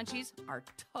Mooch's Munchies are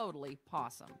totally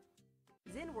pawsome.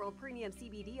 Zen World Premium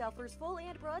CBD offers full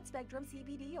and broad spectrum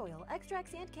CBD oil,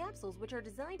 extracts, and capsules which are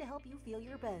designed to help you feel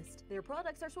your best. Their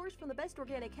products are sourced from the best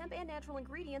organic hemp and natural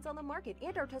ingredients on the market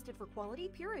and are tested for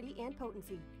quality, purity, and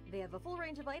potency. They have a full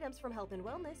range of items from health and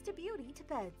wellness to beauty to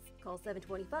pets. Call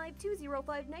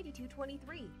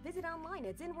 725-205-9223. Visit online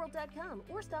at zenworld.com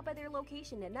or stop by their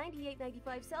location at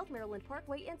 9895 South Maryland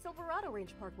Parkway and Silverado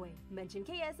Ranch Parkway. Mention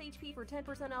KSHP for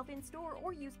 10% off in store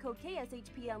or use code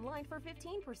KSHP online for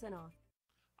 15% off.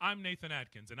 I'm Nathan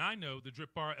Atkins, and I know the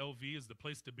Drip Bar LV is the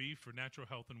place to be for natural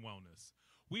health and wellness.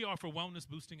 We offer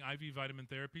wellness-boosting IV vitamin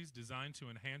therapies designed to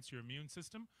enhance your immune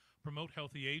system, promote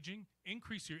healthy aging,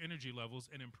 increase your energy levels,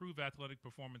 and improve athletic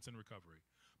performance and recovery.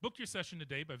 Book your session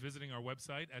today by visiting our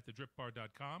website at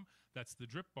thedripbar.com. That's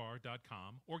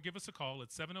thedripbar.com. Or give us a call at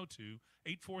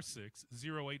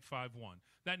 702-846-0851.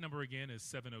 That number again is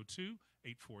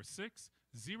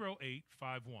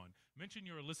 702-846-0851. Mention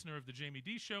you're a listener of the Jaime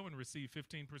Dee Show and receive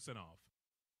 15% off.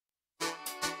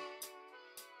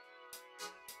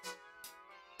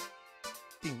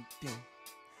 Ding, ding,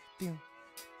 ding,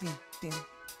 ding, ding,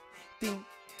 ding, ding,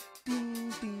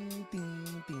 ding, ding,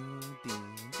 ding, ding,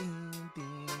 ding,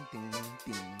 ding,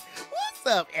 ding. What's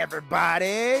up,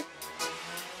 everybody?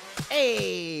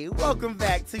 Hey, welcome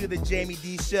back to the Jaime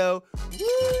Dee Show. Woo!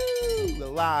 We're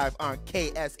live on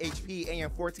KSHP AM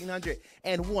 1400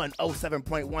 and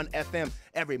 107.1 FM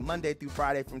every Monday through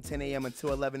Friday from 10 a.m.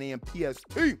 until 11 a.m.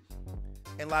 PST.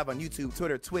 And live on YouTube,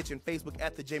 Twitter, Twitch, and Facebook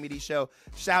at the Jaime Dee Show.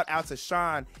 Shout out to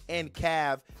Sean and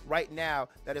Cav right now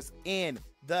that is in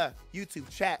the YouTube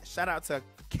chat. Shout out to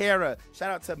Kara. Shout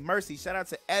out to Mercy. Shout out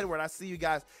to Edward. I see you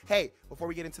guys. Hey, before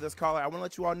we get into this caller, I want to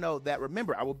let you all know that,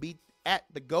 remember, I will be at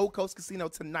the Gold Coast Casino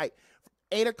tonight from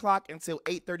 8 o'clock until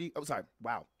 8:30. Oh, sorry.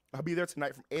 Wow. I'll be there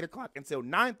tonight from 8 o'clock until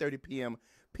 9:30 p.m.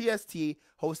 PST,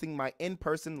 hosting my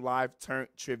in-person live turn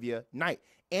trivia night.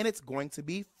 And it's going to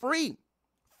be free.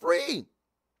 Free.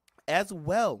 As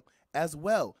well.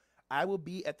 I will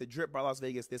be at the Drip Bar Las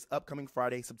Vegas this upcoming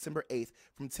Friday, September 8th,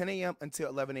 from 10 a.m. until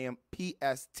 11 a.m.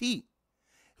 PST.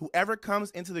 Whoever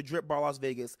comes into the Drip Bar Las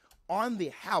Vegas on the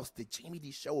house, the Jaime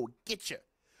Dee Show will get you.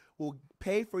 Will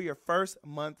pay for your first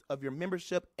month of your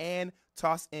membership and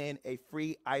toss in a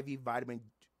free IV vitamin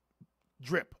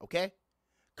drip, okay?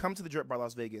 Come to the Drip Bar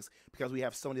Las Vegas because we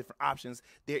have so many different options.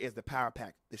 There is the Power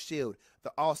Pack, the Shield,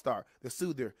 the All-Star, the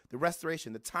Soother, the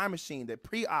Restoration, the Time Machine, the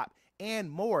Pre-Op, and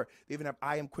more. They even have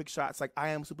I Am Quick Shots like I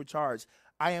Am Supercharged,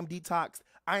 I Am Detoxed,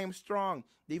 I Am Strong.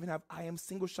 They even have I Am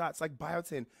Single Shots like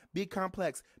Biotin, B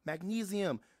Complex,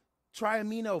 Magnesium,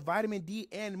 triamino, vitamin D,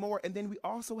 and more. And then we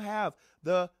also have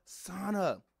the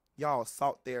sauna, y'all,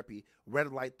 salt therapy,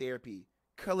 red light therapy,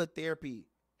 color therapy,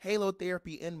 halo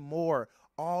therapy, and more,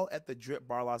 all at the Drip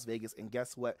Bar Las Vegas. And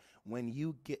guess what? When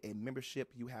you get a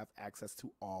membership, you have access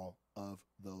to all of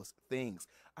those things.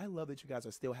 I love that you guys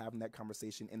are still having that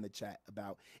conversation in the chat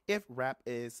about if rap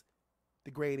is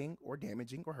degrading or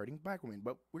damaging or hurting black women.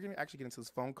 But we're going to actually get into this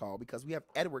phone call because we have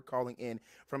Edward calling in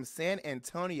from San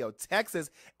Antonio, Texas.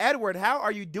 Edward, how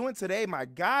are you doing today, my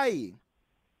guy?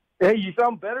 Hey, you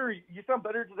sound better. You sound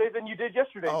better today than you did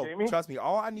yesterday, Jamie. Trust me,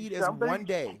 all I need is one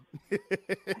day.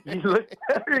 You look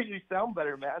better. You sound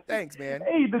better, man. Thanks, man.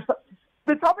 Hey,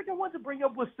 the topic I wanted to bring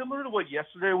up was similar to what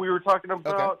yesterday we were talking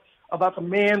about the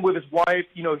man with his wife.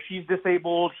 You know, she's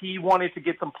disabled. He wanted to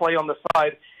get some play on the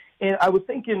side. And I was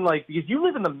thinking, like, because you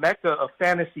live in the mecca of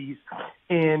fantasies,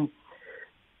 and,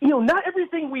 you know, not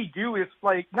everything we do is,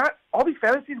 like, not all these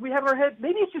fantasies we have in our head.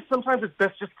 Maybe it's just sometimes it's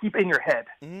best just keep it in your head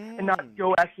and not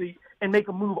go actually and make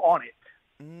a move on it.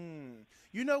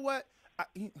 You know what?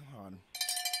 Hold on.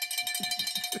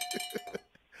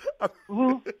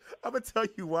 I'm going to tell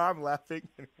you why I'm laughing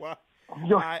and why.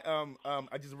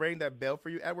 I just rang that bell for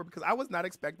you, Edward, because I was not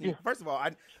expecting. First of all,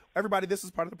 everybody, this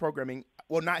is part of the programming.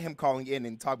 Well, not him calling in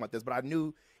and talking about this, but I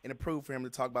knew and approved for him to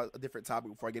talk about a different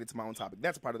topic before I get into my own topic.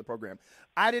 That's a part of the program.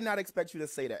 I did not expect you to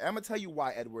say that. I'm gonna tell you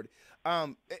why, Edward.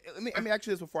 Let me ask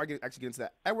you this before I actually get into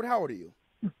that. Edward, how old are you?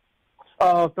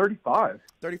 35.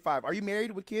 35. Are you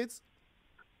married with kids?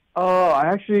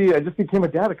 I just became a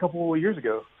dad a couple of years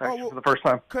ago, for the first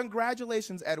time.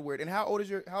 Congratulations, Edward. And how old is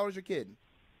your kid?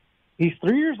 He's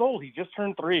 3 years old. He just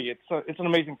turned 3. It's an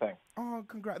amazing thing. Oh,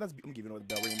 congrats! I'm giving another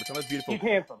bell ring. That's beautiful. He's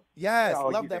handsome. Yes,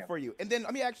 love that for you. And then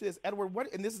let me ask you this, Edward.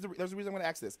 There's a reason I'm going to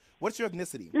ask this. What's your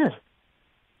ethnicity?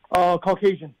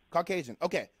 Caucasian. Caucasian.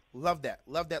 Okay, love that.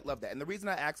 And the reason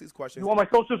I ask these questions. You want my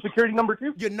social security number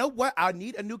too? You know what? I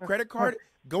need a new credit card.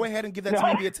 Go ahead and give that to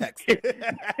me via text.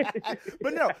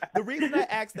 But no, the reason I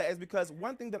ask that is because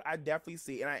one thing that I definitely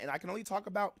see, and I can only talk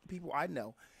about people I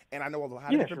know. And I know a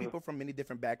lot of different people from many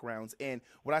different backgrounds. And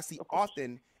what I see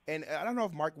often, and I don't know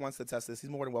if Mark wants to test this, he's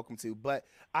more than welcome to, but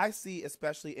I see,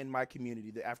 especially in my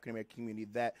community, the African-American community,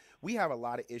 that we have a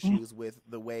lot of issues with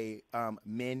the way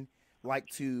men like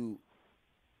to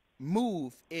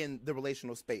move in the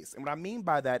relational space. And what I mean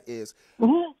by that is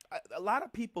a lot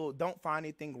of people don't find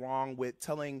anything wrong with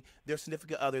telling their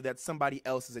significant other that somebody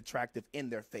else is attractive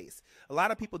in their face. A lot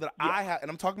of people that I have,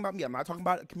 and I'm talking about me, I'm not talking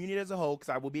about a community as a whole, because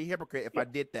I will be a hypocrite if I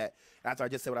did that after I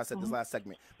just said what I said this last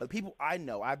segment. But people I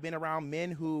know, I've been around men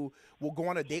who will go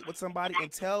on a date with somebody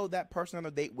and tell that person on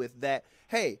a date with that,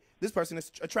 hey, this person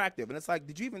is attractive. And it's like,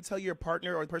 did you even tell your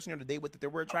partner or the person you're on a date with that they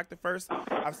were attractive first?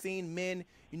 I've seen men,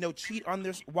 cheat on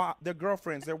their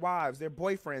girlfriends, their wives, their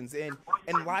boyfriends, and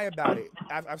lie about it.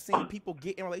 I've seen people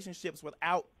get in relationships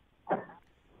without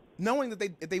knowing that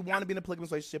they want to be in a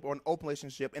polygamous relationship or an open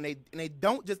relationship, and they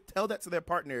don't just tell that to their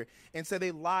partner, and so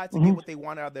they lie to get what they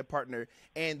want out of their partner,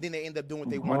 and then they end up doing what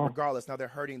they want regardless. Now they're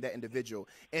hurting that individual.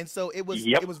 And so it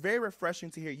was very refreshing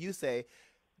to hear you say,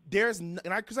 because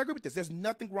I agree with this, there's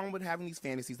nothing wrong with having these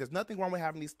fantasies, there's nothing wrong with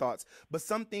having these thoughts, but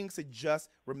some things should just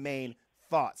remain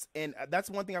thoughts. And that's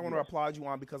one thing I want to applaud you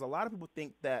on, because a lot of people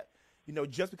think that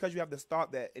just because you have this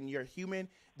thought that and you're human,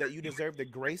 that you deserve the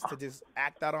grace to just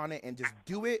act out on it and just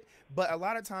do it. But a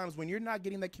lot of times when you're not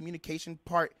getting that communication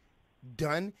part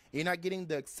done, you're not getting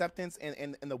the acceptance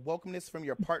and the welcomeness from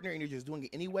your partner, and you're just doing it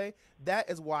anyway, that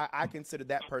is why I consider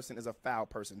that person as a foul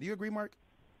person. Do you agree, Mark?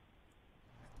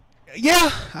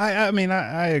 Yeah, I mean,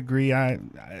 I agree. I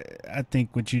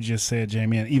think what you just said,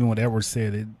 Jamie, and even what Edward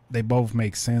said, they both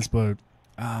make sense. But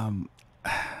when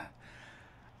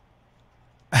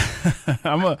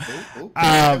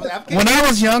I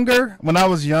was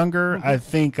younger, I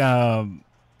think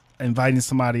inviting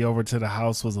somebody over to the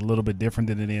house was a little bit different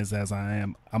than it is as I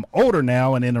am. I'm older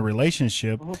now and in a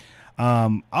relationship.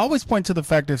 I always point to the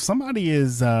fact that if somebody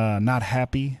is not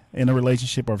happy in a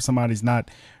relationship, or if somebody's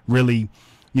not really,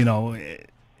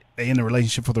 in a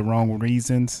relationship for the wrong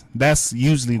reasons, that's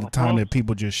usually the time that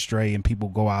people just stray and people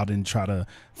go out and try to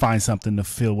find something to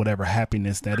fill whatever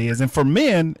happiness that is. And for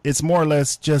men, it's more or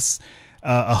less just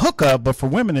a hookup, but for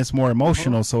women, it's more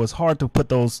emotional. So it's hard to put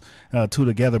those two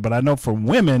together. But I know for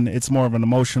women, it's more of an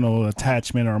emotional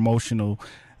attachment or emotional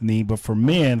need. But for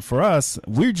men, for us,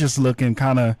 we're just looking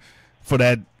kind of for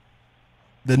the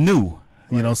new,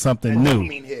 something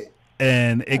new.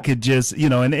 And it could just,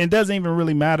 and it doesn't even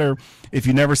really matter if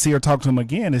you never see or talk to them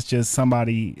again. It's just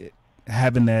somebody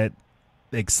having that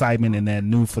excitement and that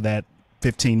new for that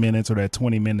 15 minutes or that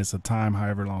 20 minutes of time,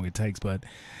 however long it takes. But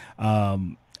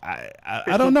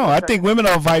I don't know. I think women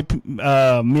invite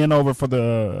men over for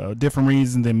the different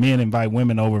reasons than men invite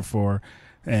women over for,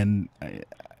 and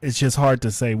it's just hard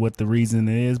to say what the reason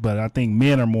is. But I think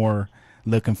men are more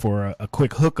looking for a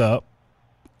quick hookup,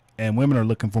 and women are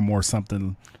looking for more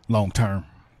something long term.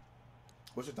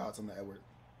 What's your thoughts on that, Edward?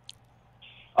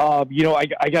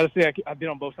 I gotta say I've been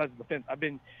on both sides of the fence.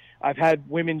 I've had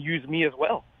women use me as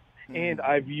well. And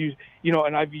I've used,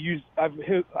 I've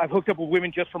hooked up with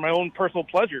women just for my own personal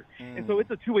pleasure. And so it's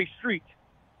a two-way street.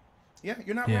 Yeah,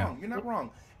 you're not wrong. You're not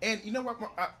wrong. And you know what,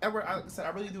 Edward, like I said, I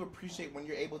really do appreciate when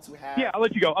you're able to have. Yeah, I'll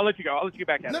let you go. I'll let you get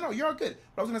back at it. No, you're all good.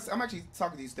 But I was gonna say, I'm actually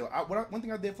talking to you still. One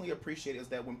thing I definitely appreciate is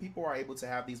that when people are able to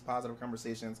have these positive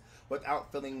conversations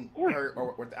without feeling hurt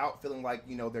or without feeling like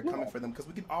they're coming for them, because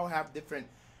we can all have different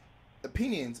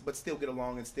opinions but still get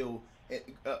along and still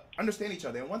understand each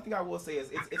other. And one thing I will say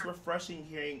is it's refreshing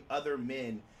hearing other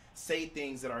men say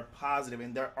things that are positive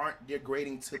and that aren't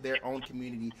degrading to their own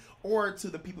community or to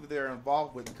the people that they're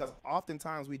involved with, because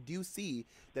oftentimes we do see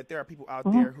that there are people out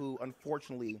there who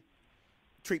unfortunately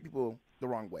treat people the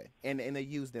wrong way and they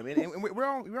use them, and we're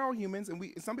all humans, and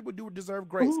some people do deserve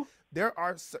grace. There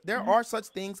are such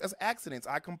things as accidents.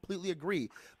 I completely agree,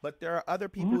 but there are other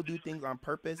people who do things on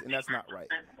purpose, and that's not right.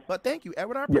 But thank you,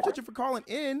 Edward. I appreciate you for calling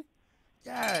in.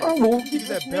 Yes. Keep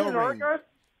that bell ring.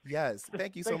 Yes.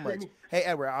 Thank you so much. Hey,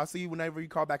 Edward, I'll see you whenever you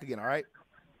call back again, all right?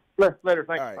 Later. Thanks.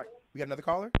 All right. Bye. We got another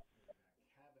caller?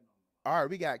 All right,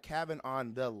 we got Kevin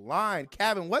on the line.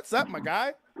 Kevin, what's up, my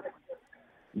guy?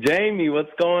 Jamie,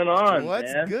 what's going on?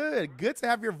 What's man? good? Good to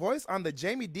have your voice on the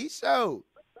Jaime Dee Show.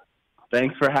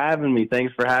 Thanks for having me.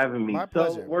 My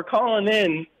pleasure. So we're calling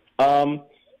in,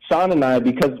 Sean and I,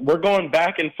 because we're going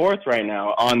back and forth right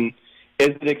now on is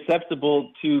it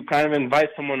acceptable to kind of invite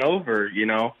someone over,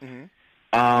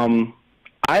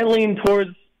 I lean towards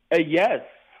a yes,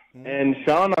 and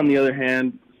Sean, on the other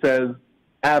hand, says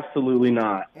absolutely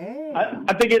not.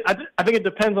 I think it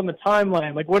depends on the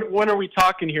timeline. Like, when are we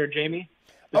talking here, Jamie?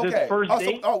 Is this first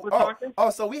date we're talking?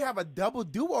 So we have a double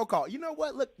duo call. You know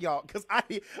what? Look, y'all, because I'm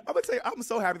gonna tell you, I'm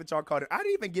so happy that y'all called it. I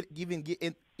didn't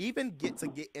even get to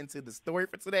get into the story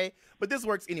for today, but this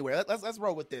works anyway. Let's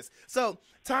roll with this. So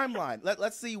timeline.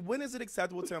 Let's see, when is it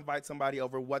acceptable to invite somebody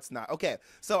over? What's not? Okay.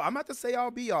 So I'm about to say I'll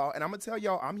be y'all, and I'm gonna tell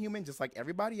y'all I'm human just like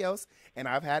everybody else, and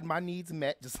I've had my needs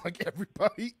met just like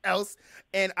everybody else,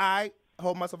 and I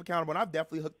hold myself accountable, and I've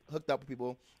definitely hooked up with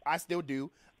people. I still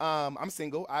do. I'm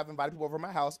single. I've invited people over to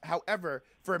my house. However,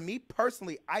 for me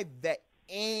personally, I vet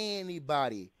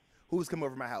anybody who's come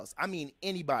over to my house. I mean,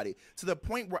 anybody, to the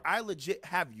point where I legit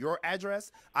have your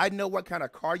address. I know what kind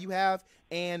of car you have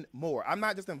and more. I'm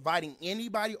not just inviting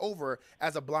anybody over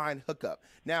as a blind hookup.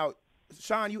 Now,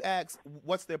 Sean, you asked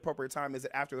what's the appropriate time. Is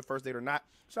it after the first date or not?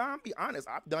 Sean, be honest.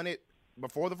 I've done it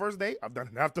before the first date. I've done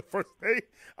it after the first date.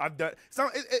 I've done so.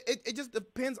 It just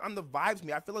depends on the vibes. To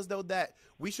me, I feel as though that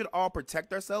we should all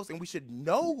protect ourselves and we should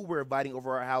know who we're inviting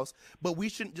over our house, but we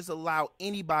shouldn't just allow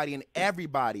anybody and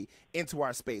everybody into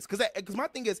our space. Because my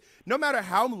thing is, no matter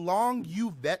how long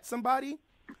you vet somebody,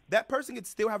 that person could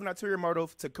still have an ulterior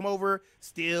motive to come over,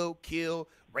 steal, kill,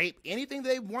 rape, anything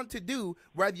they want to do,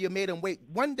 whether you made them wait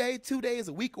 1 day, 2 days,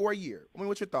 a week, or a year. I mean,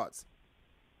 what's your thoughts?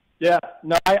 Yeah,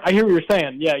 no, I hear what you're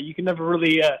saying. Yeah, you can never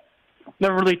really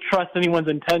trust anyone's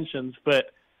intentions.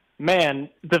 But man,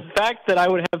 the fact that I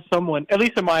would have someone, at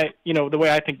least in my, the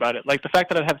way I think about it, like the fact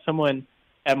that I'd have someone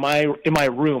in my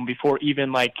room before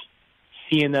even like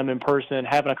seeing them in person,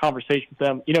 having a conversation with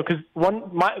them, because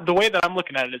the way that I'm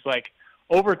looking at it is like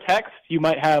over text, you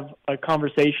might have a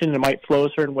conversation and it might flow a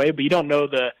certain way, but you don't know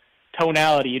the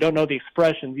tonality, you don't know the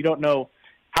expressions, you don't know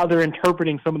how they're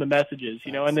interpreting some of the messages,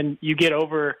 and then you get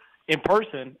over in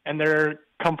person and they're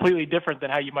completely different than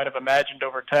how you might have imagined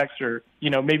over text, or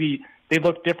maybe they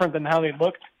look different than how they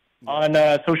looked on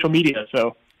social media.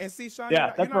 So and see, Sean,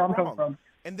 yeah, that's where I'm coming from.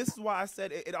 And this is why I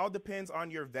said it all depends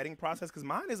on your vetting process, because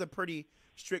mine is a pretty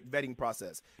strict vetting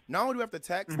process. Not only do we have to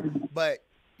text, but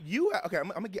I'm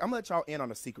gonna let y'all in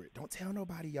on a secret. Don't tell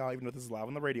nobody, y'all, even though this is live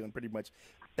on the radio and pretty much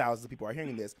thousands of people are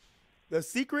hearing this. The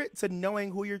secret to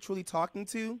knowing who you're truly talking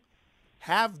to,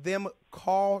 have them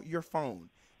call your phone.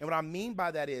 And what I mean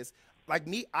by that is, like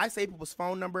me, I say people's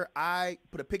phone number, I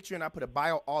put a picture and I put a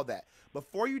bio, all that.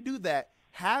 Before you do that,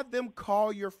 have them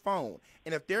call your phone.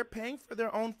 And if they're paying for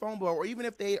their own phone bill, or even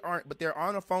if they aren't, but they're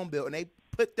on a phone bill and they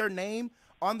put their name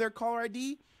on their caller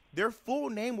ID, their full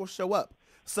name will show up.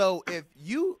 So if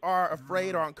you are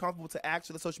afraid or uncomfortable to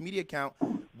access the social media account,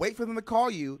 wait for them to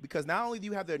call you, because not only do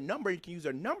you have their number, you can use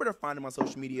their number to find them on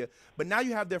social media, but now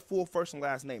you have their full first and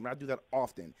last name. And I do that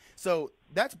often. So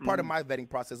that's part of my vetting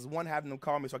process, is one, having them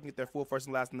call me so I can get their full first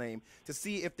and last name to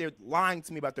see if they're lying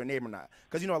to me about their name or not.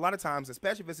 Because, you know, a lot of times,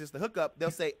 especially if it's just the hookup, they'll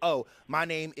say, oh, my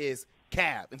name is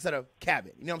Cav instead of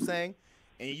Cabin. You know what I'm saying?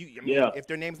 And if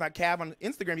their name's not Cav on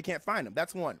Instagram, you can't find them.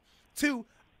 That's one. Two,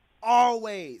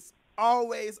 always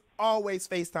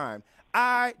FaceTime.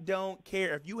 I don't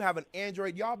care if you have an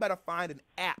Android. Y'all better find an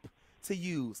app to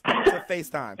use to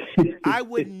FaceTime. I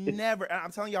would never. And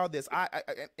I'm telling y'all this.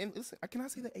 And listen. Can I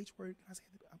say the H word?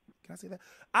 Can I say that?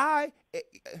 I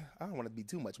don't want to be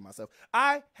too much of myself.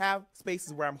 I have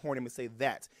spaces where I'm horny and say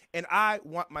that, and I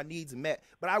want my needs met.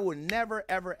 But I will never,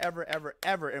 ever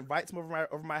invite someone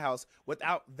over my house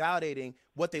without validating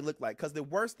what they look like. Because the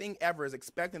worst thing ever is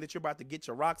expecting that you're about to get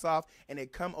your rocks off, and they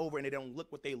come over and they don't look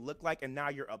what they look like, and now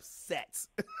you're upset.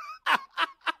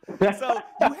 So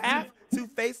you have to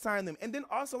FaceTime them. And then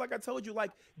also, like I told you,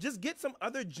 like, just get some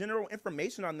other general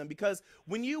information on them, because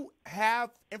when you have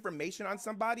information on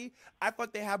somebody, I feel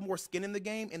like they have more skin in the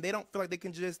game, and they don't feel like they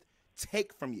can just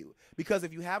take from you. Because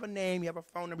if you have a name, you have a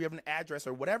phone number, you have an address,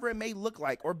 or whatever it may look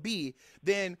like or be,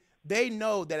 then they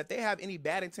know that if they have any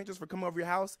bad intentions for coming over your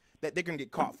house, that they're going to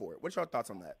get caught for it. What's your thoughts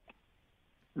on that?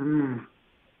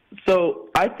 So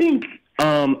I think,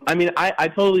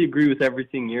 I totally agree with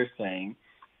everything you're saying.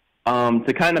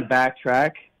 To kind of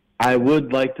backtrack, I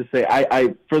would like to say,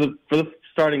 for the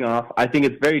starting off, I think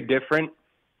it's very different,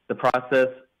 the process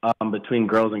between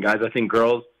girls and guys. I think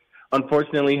girls,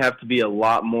 unfortunately, have to be a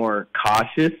lot more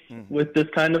cautious with this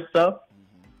kind of stuff.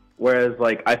 Whereas,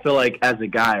 like, I feel like as a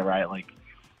guy, right, like,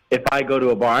 if I go to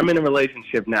a bar, I'm in a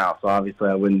relationship now, so obviously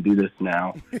I wouldn't do this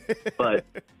now. But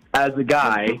as a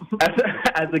guy,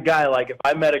 like, if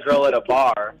I met a girl at a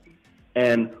bar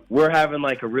and we're having,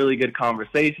 like, a really good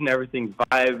conversation, everything's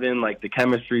vibing, like, the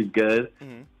chemistry's good,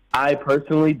 I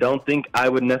personally don't think I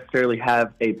would necessarily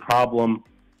have a problem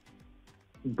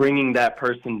bringing that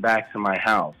person back to my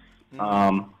house.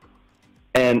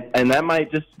 And that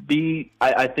might just be,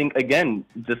 I think, again,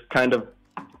 just kind of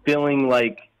feeling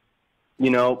like, you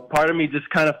know, part of me just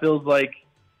kind of feels like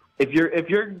if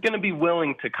you're going to be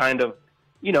willing to kind of,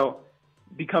 you know,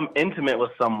 become intimate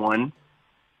with someone,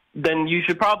 then you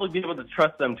should probably be able to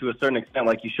trust them to a certain extent.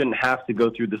 Like, you shouldn't have to go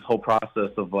through this whole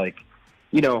process of, like,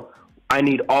 you know, I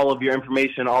need all of your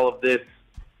information, all of this,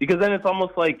 because then it's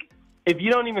almost like if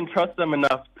you don't even trust them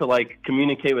enough to, like,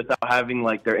 communicate without having,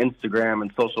 like, their Instagram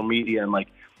and social media and, like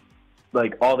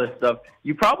all this stuff,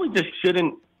 you probably just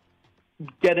shouldn't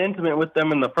get intimate with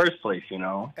them in the first place, you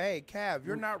know? Hey, Cav,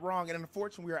 you're not wrong. And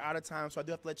unfortunately, we are out of time, so I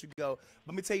do have to let you go.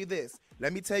 Let me tell you this.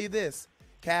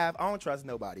 Cav, I don't trust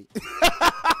nobody.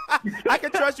 I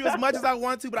can trust you as much as I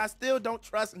want to, but I still don't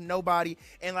trust nobody.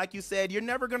 And like you said, you're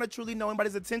never going to truly know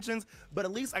anybody's intentions, but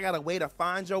at least I got a way to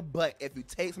find your butt if you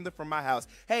take something from my house.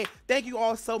 Hey, thank you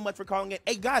all so much for calling in.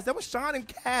 Hey, guys, that was Sean and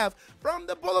Cav from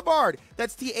the Boulevard.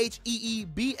 That's TheeBLVRD.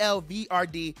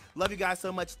 Love you guys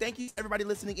so much. Thank you, everybody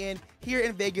listening in here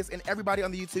in Vegas and everybody on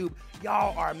the YouTube.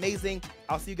 Y'all are amazing.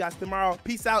 I'll see you guys tomorrow.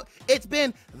 Peace out. It's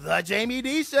been The Jaime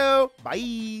Dee Show.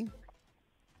 Bye.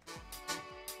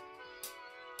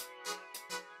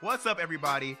 What's up,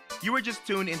 everybody? You were just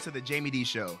tuned into The Jaime Dee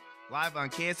Show, live on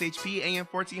KSHP AM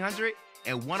 1400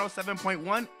 and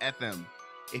 107.1 FM.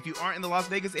 If you aren't in the Las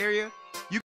Vegas area,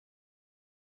 you